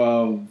more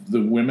of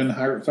the women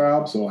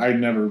heartthrob, so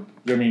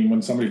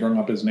when somebody brought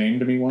up his name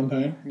to me one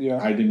time,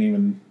 yeah, I didn't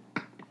even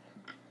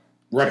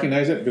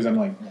recognize it because I'm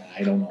like,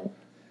 I don't know.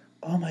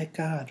 Oh my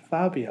God,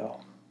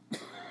 Fabio.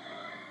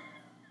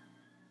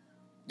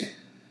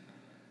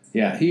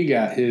 Yeah, he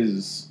got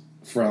his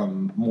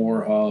from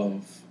more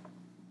of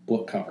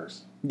book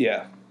covers.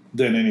 Yeah.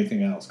 Than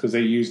anything else, because they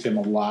used him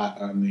a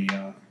lot on the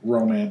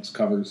romance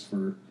covers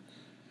for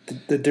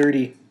the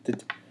dirty...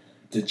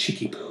 The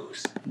cheeky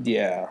poos.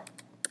 Yeah.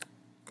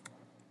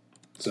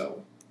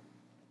 So.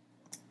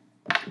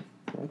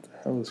 What the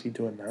hell is he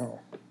doing now?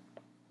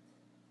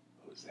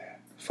 Who's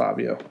that?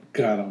 Fabio.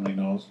 God only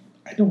knows.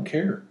 I don't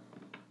care.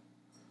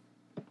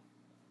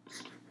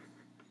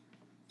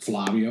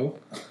 Flavio.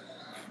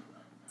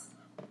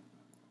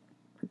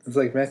 It's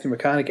like Matthew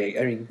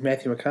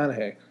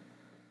McConaughey.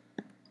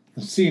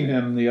 I seen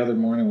him the other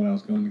morning when I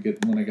was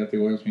when I got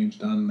the oil change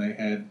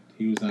done.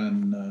 He was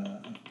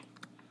on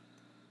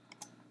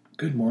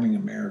Good Morning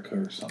America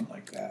or something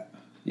like that.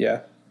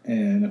 Yeah.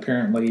 And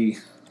apparently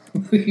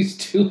these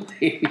 2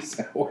 ladies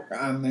that were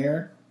on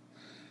there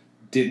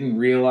didn't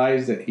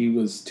realize that he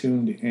was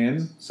tuned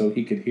in so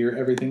he could hear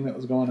everything that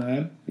was going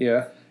on.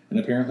 Yeah. And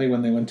apparently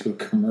when they went to a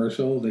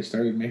commercial, they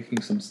started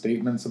making some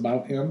statements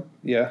about him.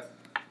 Yeah.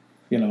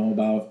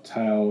 About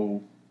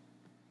how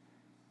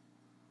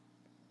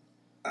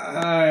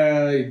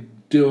I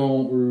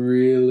can't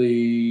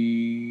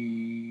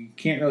really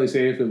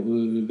say if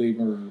they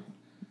were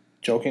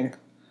joking.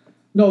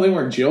 No, they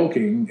weren't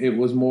joking. It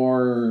was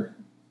more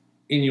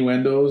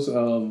innuendos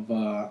of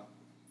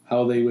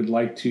how they would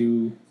like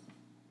to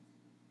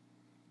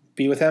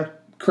be with him.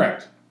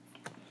 Correct.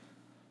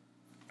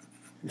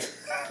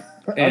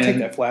 I'll take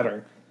that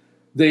flattering.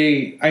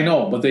 I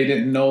know, but they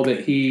didn't know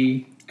that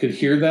he could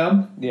hear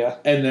them. Yeah.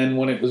 And then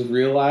when it was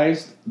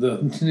realized,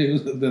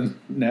 the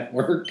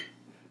network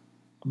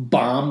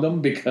bombed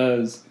them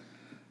because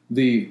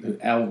the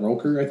Al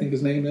Roker, I think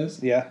his name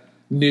is. Yeah.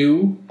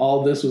 Knew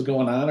all this was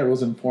going on or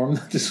was informed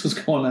that this was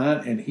going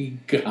on, and he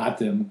got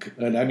them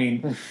good. I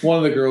mean, one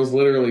of the girls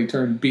literally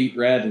turned beet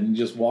red and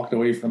just walked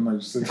away from her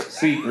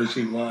seat where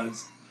she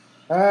was.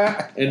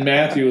 And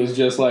Matthew was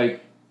just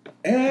like,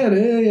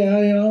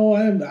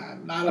 I'm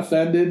not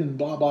offended and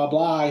blah, blah,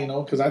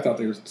 blah, because I thought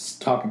they were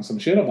talking some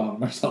shit about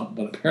him or something,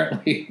 but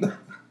apparently...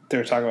 they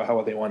were talking about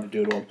what they wanted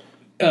to do to him.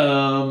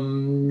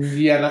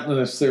 Yeah, not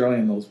necessarily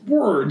in those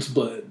words,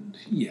 but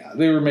yeah,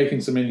 they were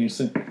making some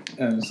innuendos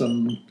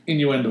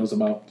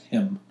about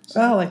him.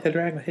 So. Oh, like the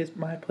drag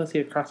my pussy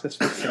across his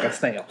face like a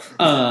snail.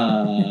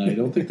 I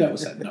don't think that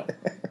was said, no.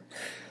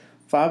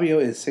 Fabio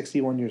is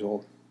 61 years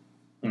old.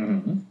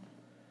 Mm-hmm.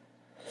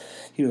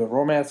 He was a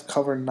romance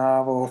cover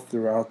novel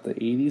throughout the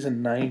 80s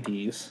and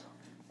 90s.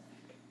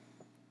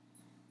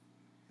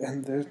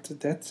 And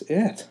that's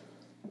it.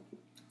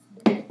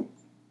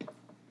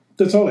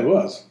 That's all he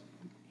was.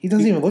 He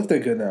doesn't even look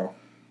that good now.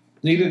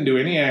 He didn't do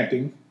any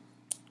acting.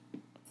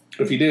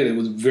 If he did, it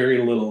was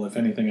very little, if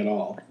anything at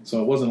all.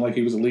 So it wasn't like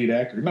he was a lead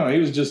actor. No, he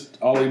was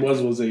just, all he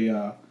was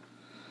a,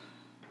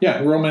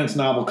 romance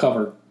novel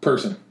cover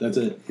person. That's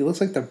it. He looks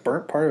like the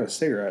burnt part of a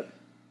cigarette.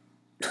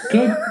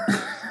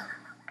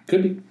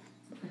 Could be.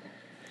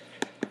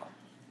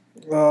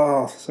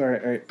 Oh, sorry.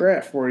 All right, we're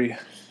at 40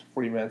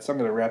 minutes. I'm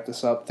going to wrap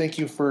this up. Thank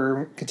you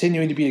for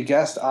continuing to be a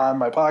guest on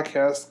my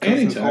podcast.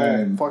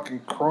 Anytime.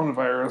 Fucking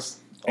coronavirus.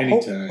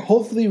 Anytime.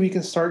 Hopefully I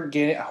can start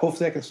getting,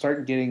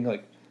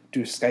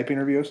 do Skype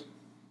interviews.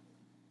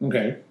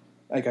 Okay.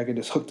 Like I can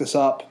just hook this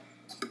up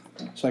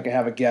so I can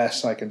have a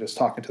guest, so I can just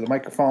talk into the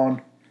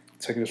microphone,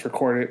 so I can just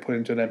record it, put it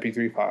into an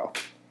MP3 file.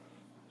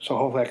 So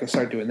hopefully I can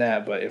start doing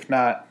that, but if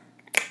not,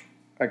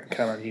 I can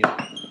count on you.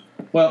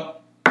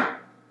 Well,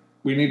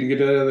 we need to get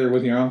together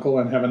with your uncle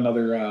and have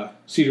another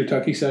Cedar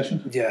Tucky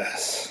session.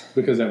 Yes.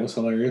 Because that was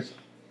hilarious.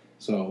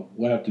 So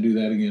we'll have to do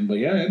that again. But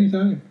yeah,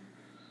 anytime.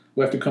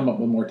 We'll have to come up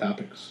with more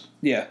topics.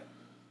 Yeah.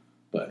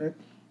 But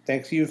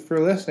thanks you for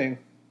listening.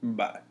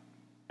 Bye.